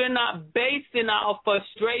arguments, we're not basing our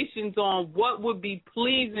frustrations on what would be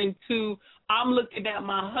pleasing to, I'm looking at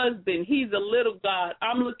my husband, he's a little God.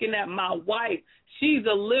 I'm looking at my wife, she's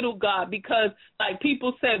a little God. Because like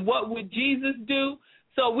people said, what would Jesus do?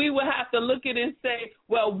 So we would have to look at it and say,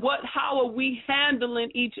 well, how are we handling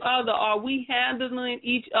each other? Are we handling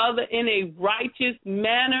each other in a righteous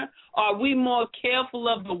manner? Are we more careful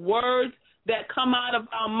of the words that come out of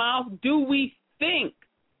our mouth? Do we think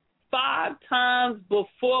 5 times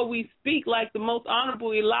before we speak, like the most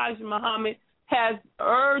honorable Elijah Muhammad has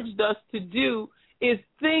urged us to do, is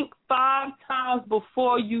think 5 times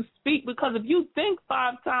before you speak? Because if you think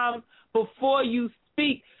 5 times before you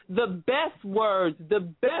speak, the best words, the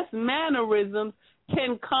best mannerisms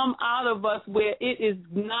can come out of us where it is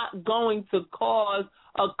not going to cause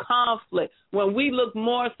a conflict. When we look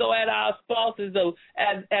more so at our spouses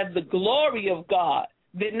as the glory of God,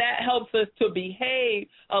 then that helps us to behave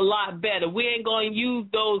a lot better. We ain't going to use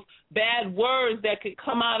those bad words that could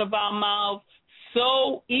come out of our mouths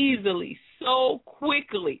so easily, so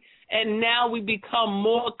quickly. And now we become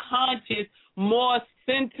more conscious, more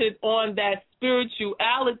centered on that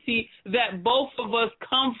spirituality that both of us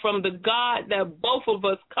come from, the God that both of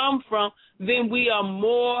us come from. Then we are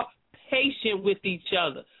more patient with each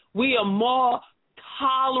other. We are more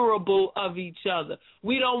tolerable of each other.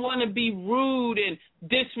 We don't want to be rude and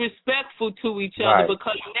disrespectful to each other,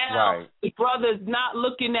 because now the brother is not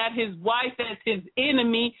looking at his wife as his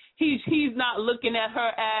enemy. He's not looking at her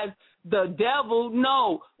as the devil.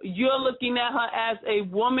 No, you're looking at her as a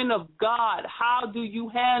woman of God. How do you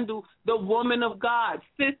handle the woman of God?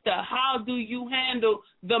 Sister, how do you handle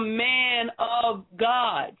the man of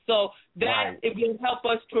God? So that it will help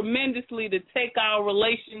us tremendously to take our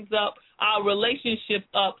relationships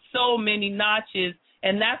up so many notches.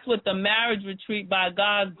 And that's what the marriage retreat by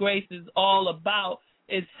God's grace is all about,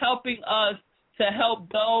 is helping us to help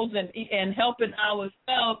those and helping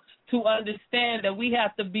ourselves to understand that we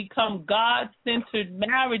have to become God-centered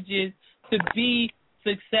marriages to be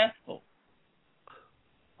successful.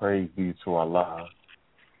 Praise be to Allah.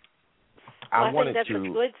 I think that's a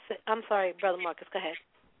good. I'm sorry, Brother Marcus. Go ahead.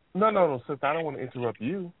 No, sister. I don't want to interrupt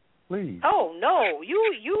you. Please. Oh no,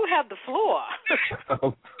 you have the floor.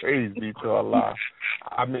 Oh, praise be to Allah.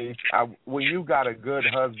 I mean, when you got a good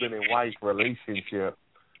husband and wife relationship,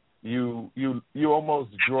 you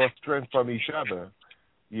almost draw strength from each other,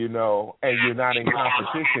 you know, and you're not in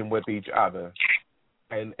competition with each other.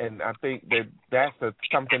 And I think that's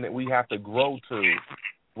something that we have to grow to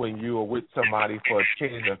when you are with somebody for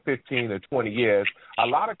 10 or 15 or 20 years. A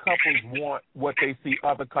lot of couples want what they see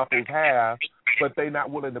other couples have, but they're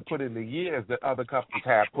not willing to put in the years that other couples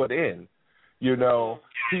have put in. You know,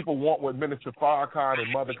 people want what Minister Farrakhan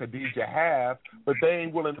and Mother Khadijah have, but they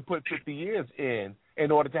ain't willing to put 50 years in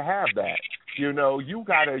order to have that. You know, you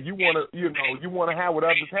want to have what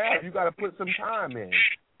others have. You got to put some time in.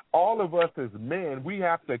 All of us as men, we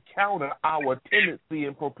have to counter our tendency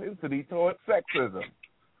and propensity towards sexism.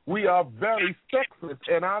 We are very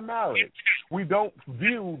sexist in our marriage. We don't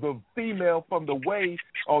view the female from the way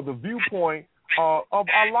or the viewpoint of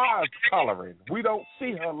Allah's coloring. We don't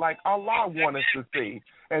see her like Allah wants us to see.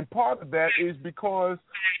 And part of that is because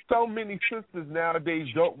so many sisters nowadays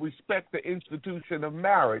don't respect the institution of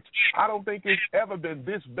marriage. I don't think it's ever been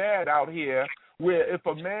this bad out here where if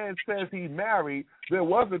a man says he's married, there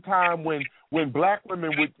was a time when black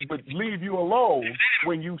women would leave you alone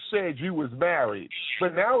when you said you was married.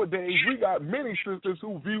 But nowadays we got many sisters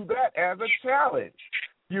who view that as a challenge.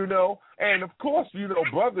 You know, and of course, you know,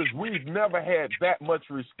 brothers, we've never had that much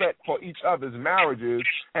respect for each other's marriages,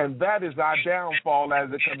 and that is our downfall as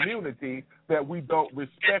a community, that we don't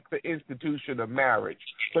respect the institution of marriage.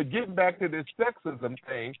 But getting back to this sexism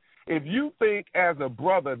thing, if you think as a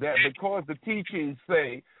brother that because the teachings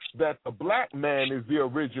say that the black man is the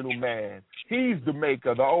original man, he's the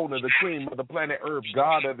maker, the owner, the cream of the planet Earth,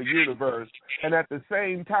 God of the universe, and at the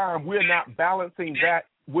same time we're not balancing that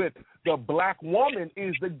with the black woman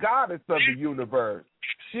is the goddess of the universe.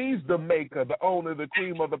 She's the maker, the owner, the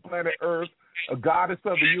cream of the planet Earth, a goddess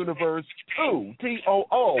of the universe too,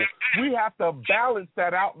 T-O-O. We have to balance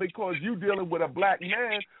that out because you dealing with a black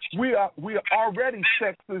man. We are already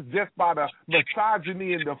sexist just by the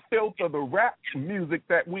misogyny and the filth of the rap music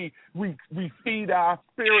that we feed our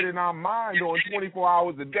spirit and our mind on 24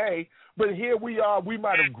 hours a day. But here we are, we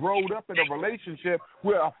might have grown up in a relationship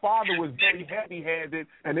where our father was very heavy-handed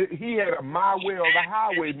and he had a my way or the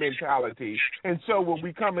highway mentality. And so when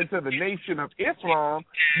we come into the nation of Islam,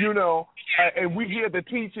 you know, and we hear the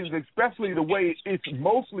teachings, especially the way it's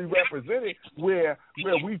mostly represented, where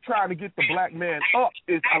we trying to get the black man up,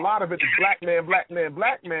 it's a lot of it is black man, black man,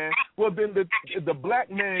 black man. Well, then the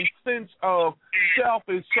black man's sense of self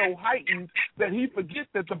is so heightened that he forgets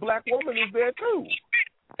that the black woman is there too.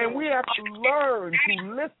 And we have to learn to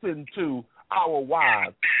listen to our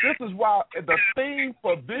wives. This is why the theme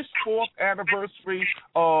for this 4th anniversary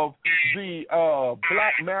of the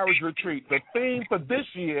Black Marriage Retreat, the theme for this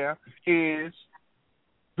year is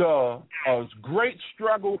the great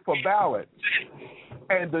struggle for balance.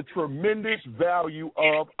 and the tremendous value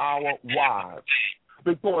of our wives.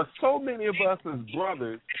 Because so many of us as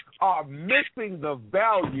brothers are missing the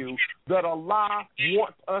value that Allah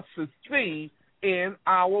wants us to see in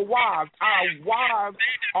our wives. Our wives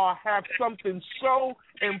have something so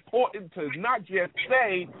important to not just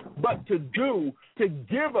say, but to do, to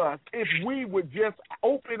give us, if we would just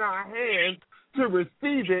open our hands to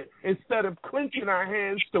receive it instead of clenching our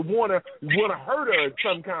hands to want to hurt her in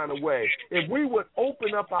some kind of way. If we would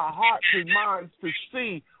open up our hearts and minds to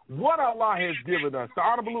see what Allah has given us. The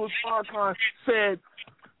Honorable Louis Farrakhan said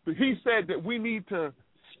that we need to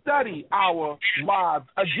study our wives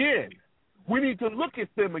again. We need to look at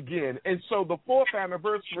them again. And so the 4th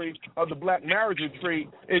anniversary of the Black Marriage Retreat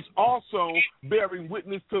is also bearing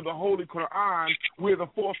witness to the Holy Quran, where the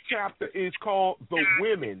 4th chapter is called The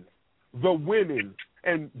Women. The Women.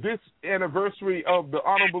 And this anniversary of the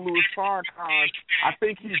Honorable Louis Farrakhan, I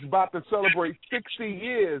think he's about to celebrate 60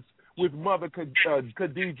 years with Mother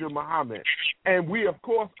Khadijah Muhammad. And we, of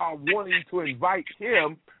course, are wanting to invite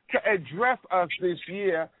him to address us this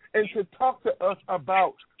year and to talk to us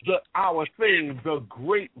about our theme, the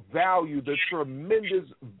great value, the tremendous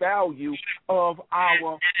value of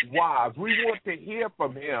our wives. We want to hear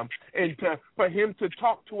from him and for him to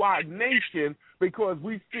talk to our nation, because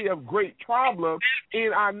we see a great problem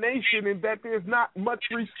in our nation in that there's not much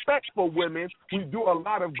respect for women. We do a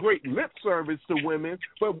lot of great lip service to women,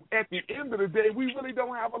 but at the end of the day, we really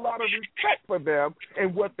don't have a lot of respect for them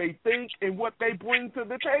and what they think and what they bring to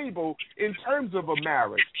the table in terms of a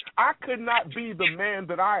marriage. I could not be the man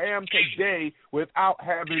that I am today without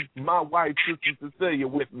having my wife, Sister Cecilia,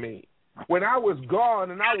 with me. When I was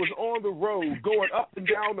gone and I was on the road, going up and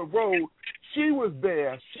down the road, she was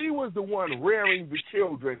there. She was the one rearing the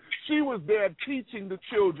children. She was there teaching the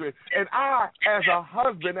children. And I, as a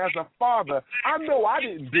husband, as a father, I know I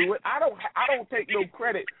didn't do it. I don't take no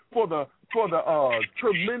credit for the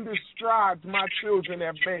tremendous strides my children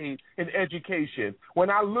have made in education. When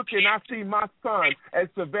I look and I see my son at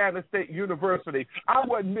Savannah State University, I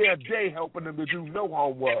wasn't there a day helping him to do no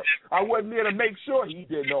homework. I wasn't there to make sure he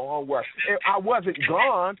did no homework. I wasn't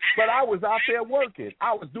gone, but I was out there working.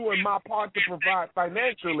 I was doing my part to provide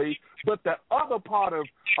financially, but the other part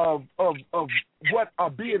of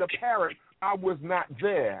what being a parent, I was not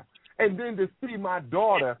there. And then to see my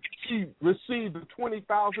daughter, she received a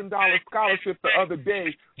 $20,000 scholarship the other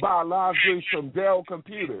day by Allah's grace from Dell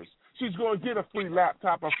Computers. She's going to get a free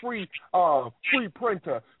laptop, a free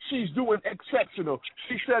printer. She's doing exceptional.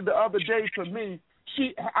 She said the other day to me,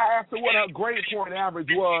 I asked her what her grade point average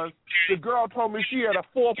was. The girl told me she had a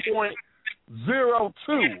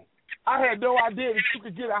 4.02. I had no idea that you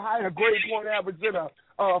could get a higher grade point average than a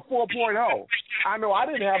 4.0. I know I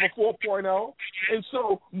didn't have a 4.0. And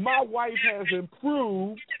so my wife has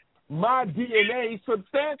improved my DNA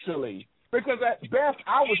substantially. Because at best,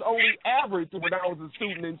 I was only average when I was a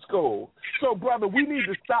student in school. So, brother, we need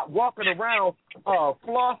to stop walking around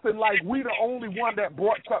flossing like we the only one that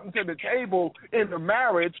brought something to the table in the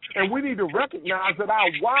marriage, and we need to recognize that our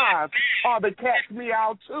wives are the catch me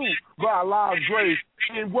out too by Allah's grace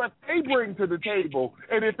and what they bring to the table.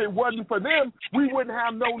 And if it wasn't for them, we wouldn't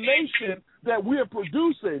have no nation that we're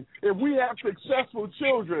producing. If we have successful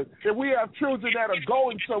children, if we have children that are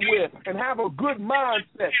going somewhere and have a good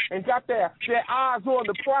mindset and got their eyes on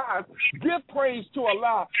the prize, give praise to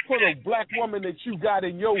Allah for the black woman that you got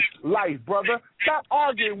in your life, brother. Stop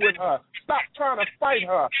arguing with her. Stop trying to fight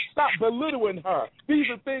her. Stop belittling her. These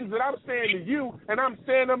are things that I'm saying to you, and I'm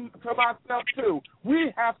saying them to myself too.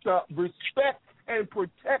 We have to respect and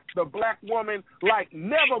protect the black woman like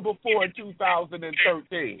never before in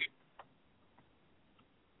 2013.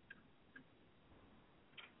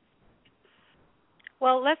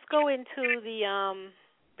 Well, let's go into the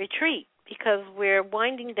retreat because we're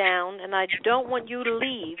winding down, and I don't want you to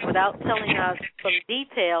leave without telling us some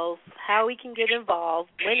details, how we can get involved,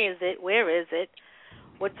 when is it, where is it,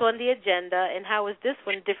 what's on the agenda, and how is this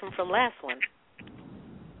one different from last one?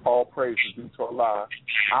 All praises due to Allah.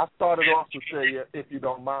 I started off to say, if you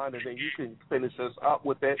don't mind, and then you can finish us up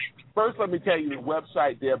with it. First, let me tell you the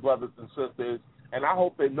website there, brothers and sisters, and I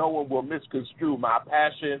hope that no one will misconstrue my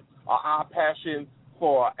passion or our passion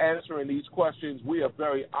for answering these questions. We are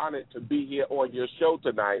very honored to be here on your show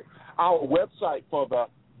tonight. Our website for the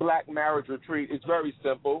Black Marriage Retreat is very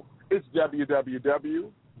simple. It's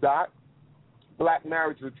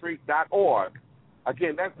www.blackmarriageretreat.org.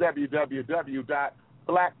 Again, that's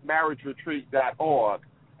www.blackmarriageretreat.org.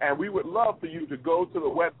 And we would love for you to go to the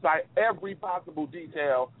website. Every possible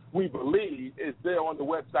detail we believe is there on the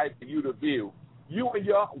website for you to view. You and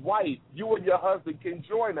your wife, you and your husband can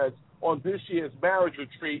join us on this year's marriage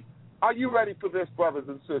retreat Are you ready for this, brothers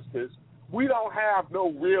and sisters? We don't have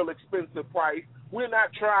no real expensive price. We're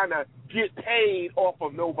not trying to get paid off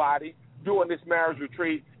of nobody during this marriage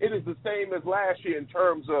retreat. It is the same as last year in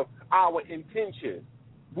terms of our intention.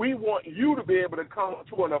 We want you to be able to come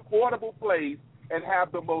to an affordable place and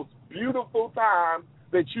have the most beautiful time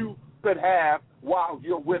that you could have while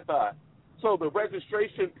you're with us. So the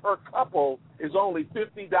registration per couple is only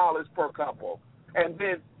 $50 per couple. And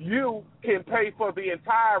then you can pay for the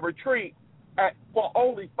entire retreat for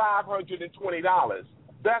only $520.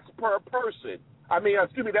 That's per person. That's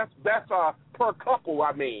per couple.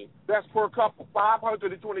 That's per couple,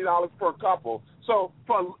 $520 per couple. So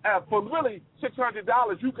for really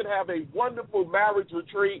 $600, you can have a wonderful marriage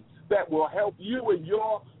retreat that will help you and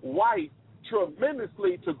your wife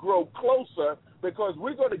tremendously to grow closer, because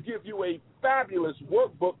we're going to give you a fabulous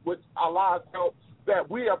workbook with Allah's help that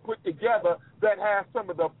we have put together that has some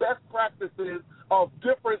of the best practices of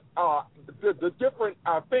different the different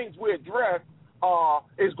things we address.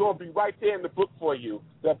 Is going to be right there in the book for you.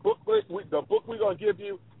 The book we're going to give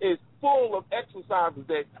you is full of exercises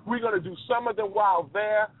that we're going to do some of them while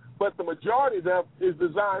there, but the majority of them is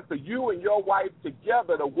designed for you and your wife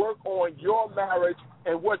together to work on your marriage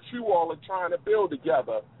and what you all are trying to build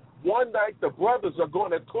together. One night the brothers are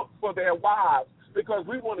going to cook for their wives, because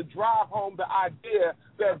we want to drive home the idea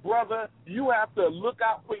that, brother, you have to look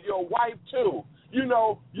out for your wife too.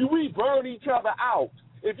 We burn each other out.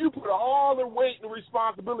 If you put all the weight and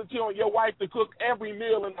responsibility on your wife to cook every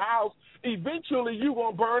meal in the house, eventually you're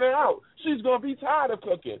going to burn her out. She's going to be tired of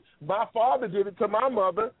cooking. My father did it to my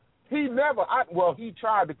mother. He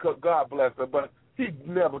tried to cook, God bless her, but he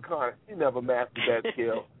never mastered that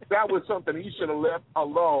skill. That was something he should have left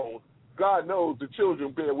alone. God knows the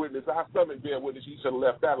children bear witness. Our stomach bear witness. He should have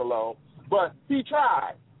left that alone. But he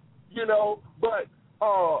tried, but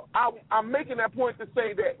I'm making that point to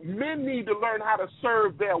say that men need to learn how to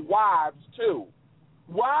serve their wives too.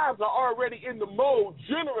 Wives are already in the mode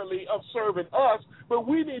generally of serving us, but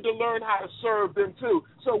we need to learn how to serve them too.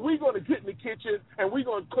 So we're going to get in the kitchen and we're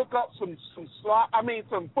going to cook up some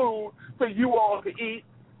food for you all to eat,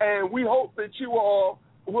 and we hope that you all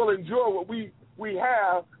will enjoy what we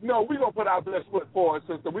have. No, we're going to put our best foot forward,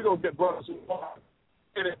 sister. We're going to get brothers involved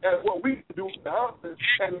in it, and what we do with the husbands,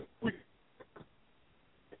 and we.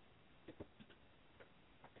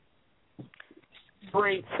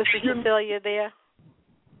 Sister Cecilia there?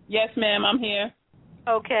 Yes, ma'am, I'm here.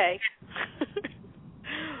 Okay.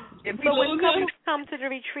 So when couples come to the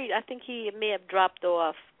retreat, I think he may have dropped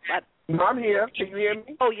off. I'm here. Can you hear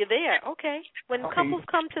me? Oh, you're there. Okay. When couples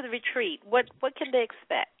come to the retreat, what can they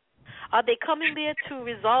expect? Are they coming there to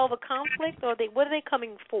resolve a conflict, or what are they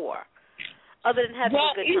coming for, other than having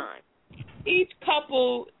a good time? Each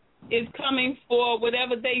couple is coming for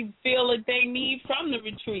whatever they feel that they need from the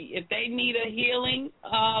retreat. If they need a healing,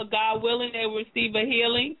 God willing, they will receive a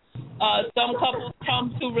healing. Some couples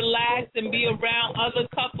come to relax and be around other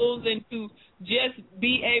couples and to just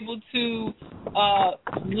be able to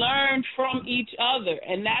learn from each other.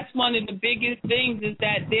 And that's one of the biggest things, is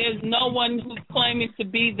that there's no one who's claiming to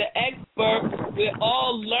be the expert. We're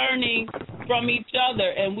all learning from each other.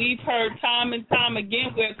 And we've heard time and time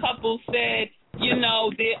again where couples said,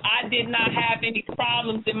 I did not have any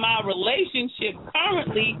problems in my relationship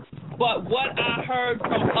currently, but what I heard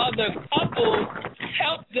from other couples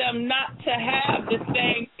helped them not to have the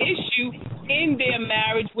same issue in their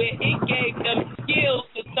marriage, where it gave them skills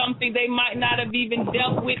for something they might not have even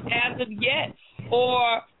dealt with as of yet,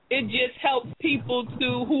 or it just helps people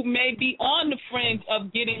who may be on the fringe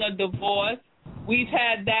of getting a divorce. We've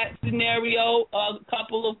had that scenario, a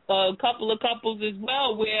couple of couples as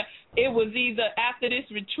well, where it was either after this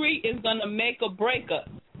retreat is going to make or break us.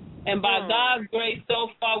 And by God's grace, so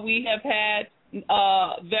far we have had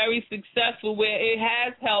very successful, where it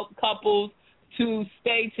has helped couples to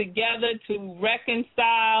stay together, to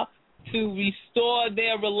reconcile, to restore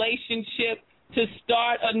their relationship, to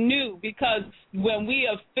start anew. Because when we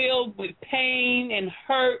are filled with pain and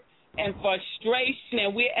hurt and frustration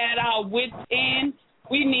and we're at our wits' end,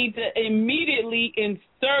 we need to immediately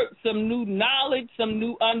insert some new knowledge, some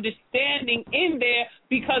new understanding in there,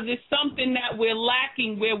 because it's something that we're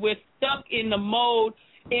lacking, where we're stuck in the mode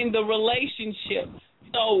in the relationship.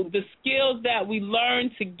 So the skills that we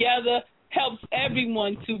learn together helps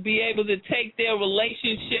everyone to be able to take their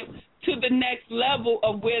relationship to the next level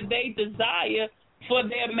of where they desire for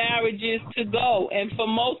their marriages to go. And for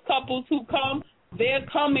most couples who come, they're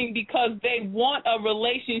coming because they want a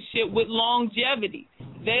relationship with longevity.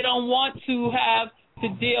 They don't want to have to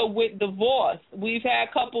deal with divorce. We've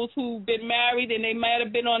had couples who've been married and they might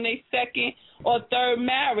have been on their second or third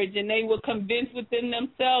marriage, and they were convinced within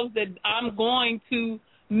themselves that I'm going to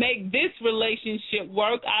make this relationship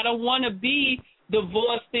work. I don't want to be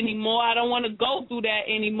divorced anymore. I don't want to go through that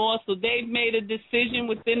anymore. So they've made a decision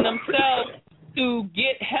within themselves to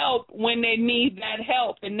get help when they need that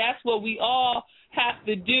help. And that's what we all have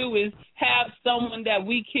to do, is have someone that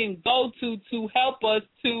we can go to help us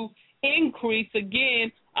to increase,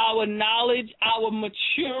 again, our knowledge, our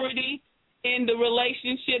maturity in the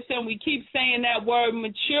relationships. And we keep saying that word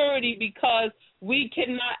maturity because we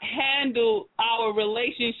cannot handle our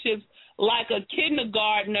relationships like a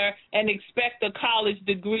kindergartner and expect a college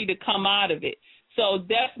degree to come out of it. So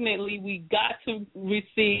definitely we got to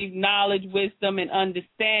receive knowledge, wisdom, and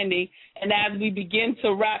understanding. And as we begin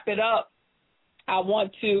to wrap it up, I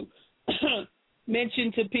want to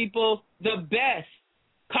mention to people the best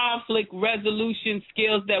conflict resolution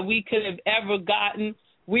skills that we could have ever gotten.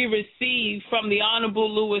 We received from the Honorable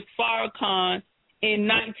Louis Farrakhan in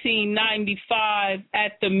 1995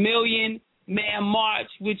 at the Million Man March,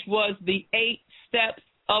 which was the 8 Steps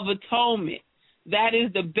of Atonement. That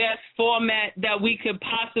is the best format that we could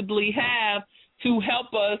possibly have to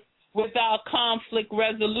help us with our conflict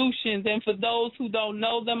resolutions. And for those who don't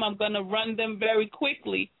know them, I'm going to run them very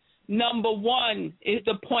quickly. Number 1 is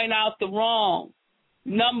to point out the wrong.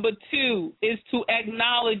 Number 2 is to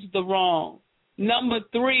acknowledge the wrong. Number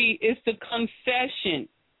 3 is the confession.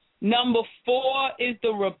 Number 4 is the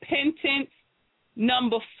repentance.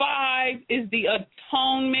 Number 5 is the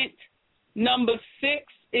atonement. Number 6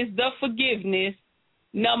 is the forgiveness.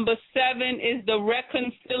 Number 7 is the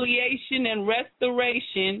reconciliation and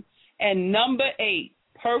restoration. And number 8,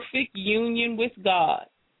 perfect union with God.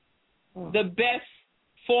 The best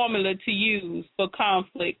formula to use for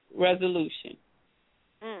conflict resolution.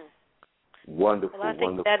 Wonderful, well, I think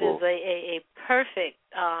wonderful. that is a perfect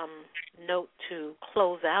note to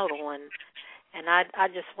close out on. And I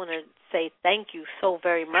just want to say thank you so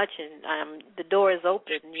very much. And the door is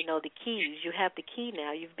open. You know, the keys. You have the key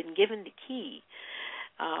now. You've been given the key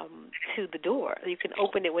to the door. You can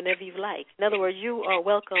open it whenever you like. In other words, you are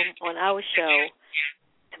welcome on our show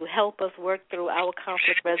to help us work through our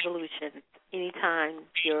conflict resolution anytime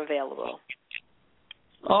you're available.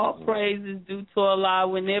 All praise is due to Allah.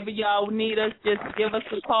 Whenever y'all need us, just give us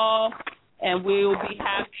a call, and we will be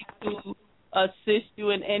happy to assist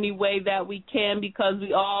you in any way that we can, because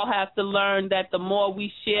we all have to learn that the more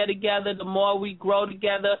we share together, the more we grow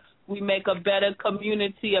together, we make a better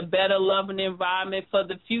community, a better loving environment for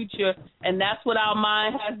the future. And that's what our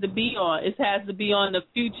mind has to be on. It has to be on the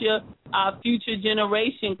future, our future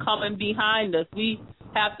generation coming behind us. We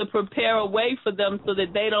have to prepare a way for them so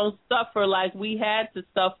that they don't suffer like we had to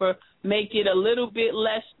suffer, make it a little bit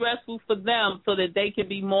less stressful for them so that they can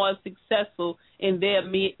be more successful in their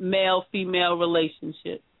male-female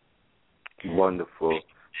relationship. Wonderful.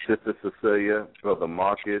 Sister Cecilia, Brother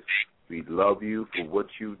Marcus, we love you for what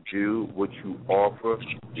you do, what you offer.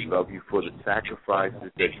 We love you for the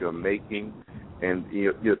sacrifices that you're making. And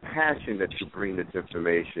your passion that you bring this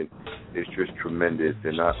information is just tremendous.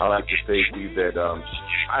 And I like to say to you that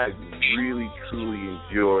I really, truly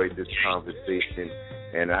enjoyed this conversation.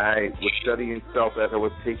 And I was studying self as I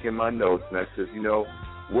was taking my notes. And I said, you know,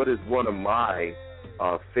 what is one of my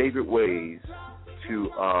favorite ways to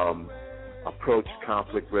approach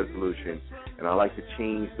conflict resolution? And I like to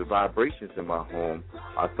change the vibrations in my home.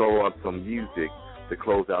 I throw on some music to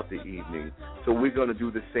close out the evening. So we're going to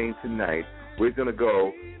do the same tonight. We're going to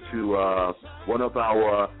go to one of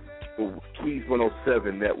our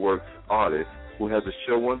Keys107 Network's artists who has a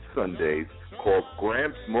show on Sundays called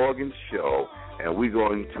Gramps Morgan Show, and we're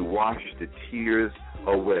going to wash the tears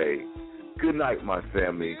away. Good night, my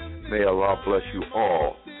family. May Allah bless you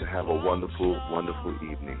all to have a wonderful, wonderful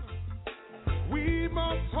evening. We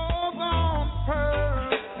must hold on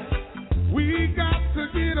first. We got to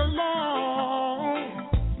get along.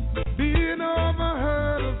 Being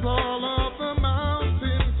overheard is all of the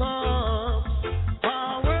mountain tops.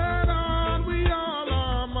 Forward on, we all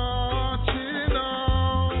are marching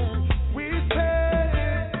on. We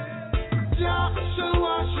say, Jah shall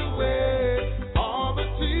wash away all the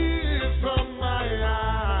tears from my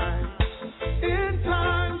eyes. In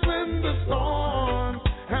times when the storm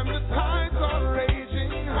and the tides are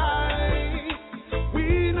raging high,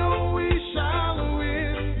 we know we shall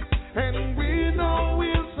win. And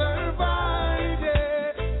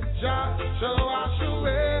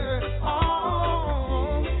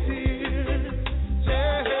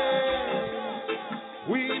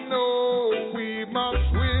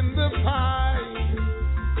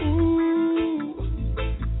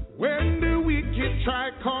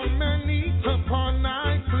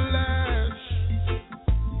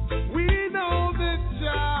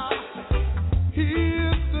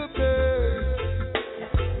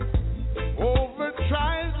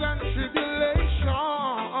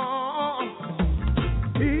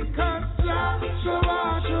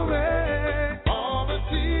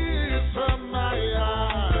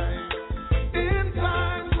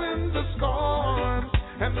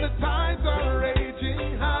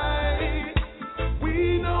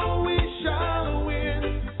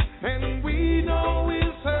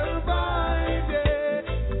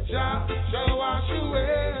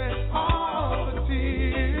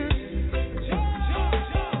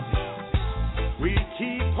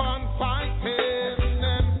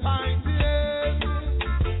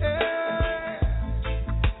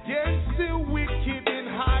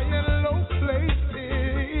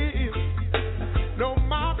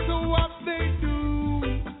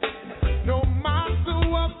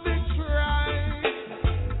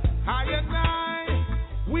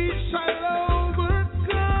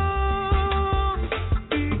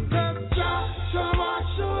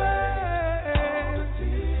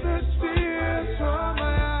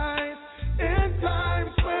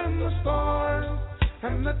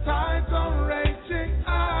when the tides are raging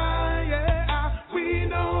high, yeah, we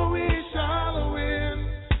know we shall win,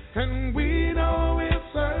 and we know we'll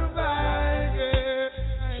survive, yeah.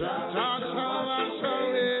 John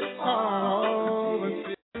shall it all.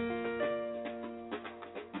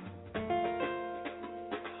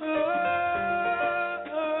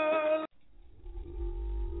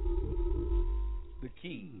 The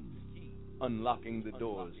Keys, unlocking the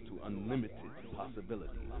doors to unlimited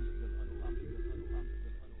possibilities.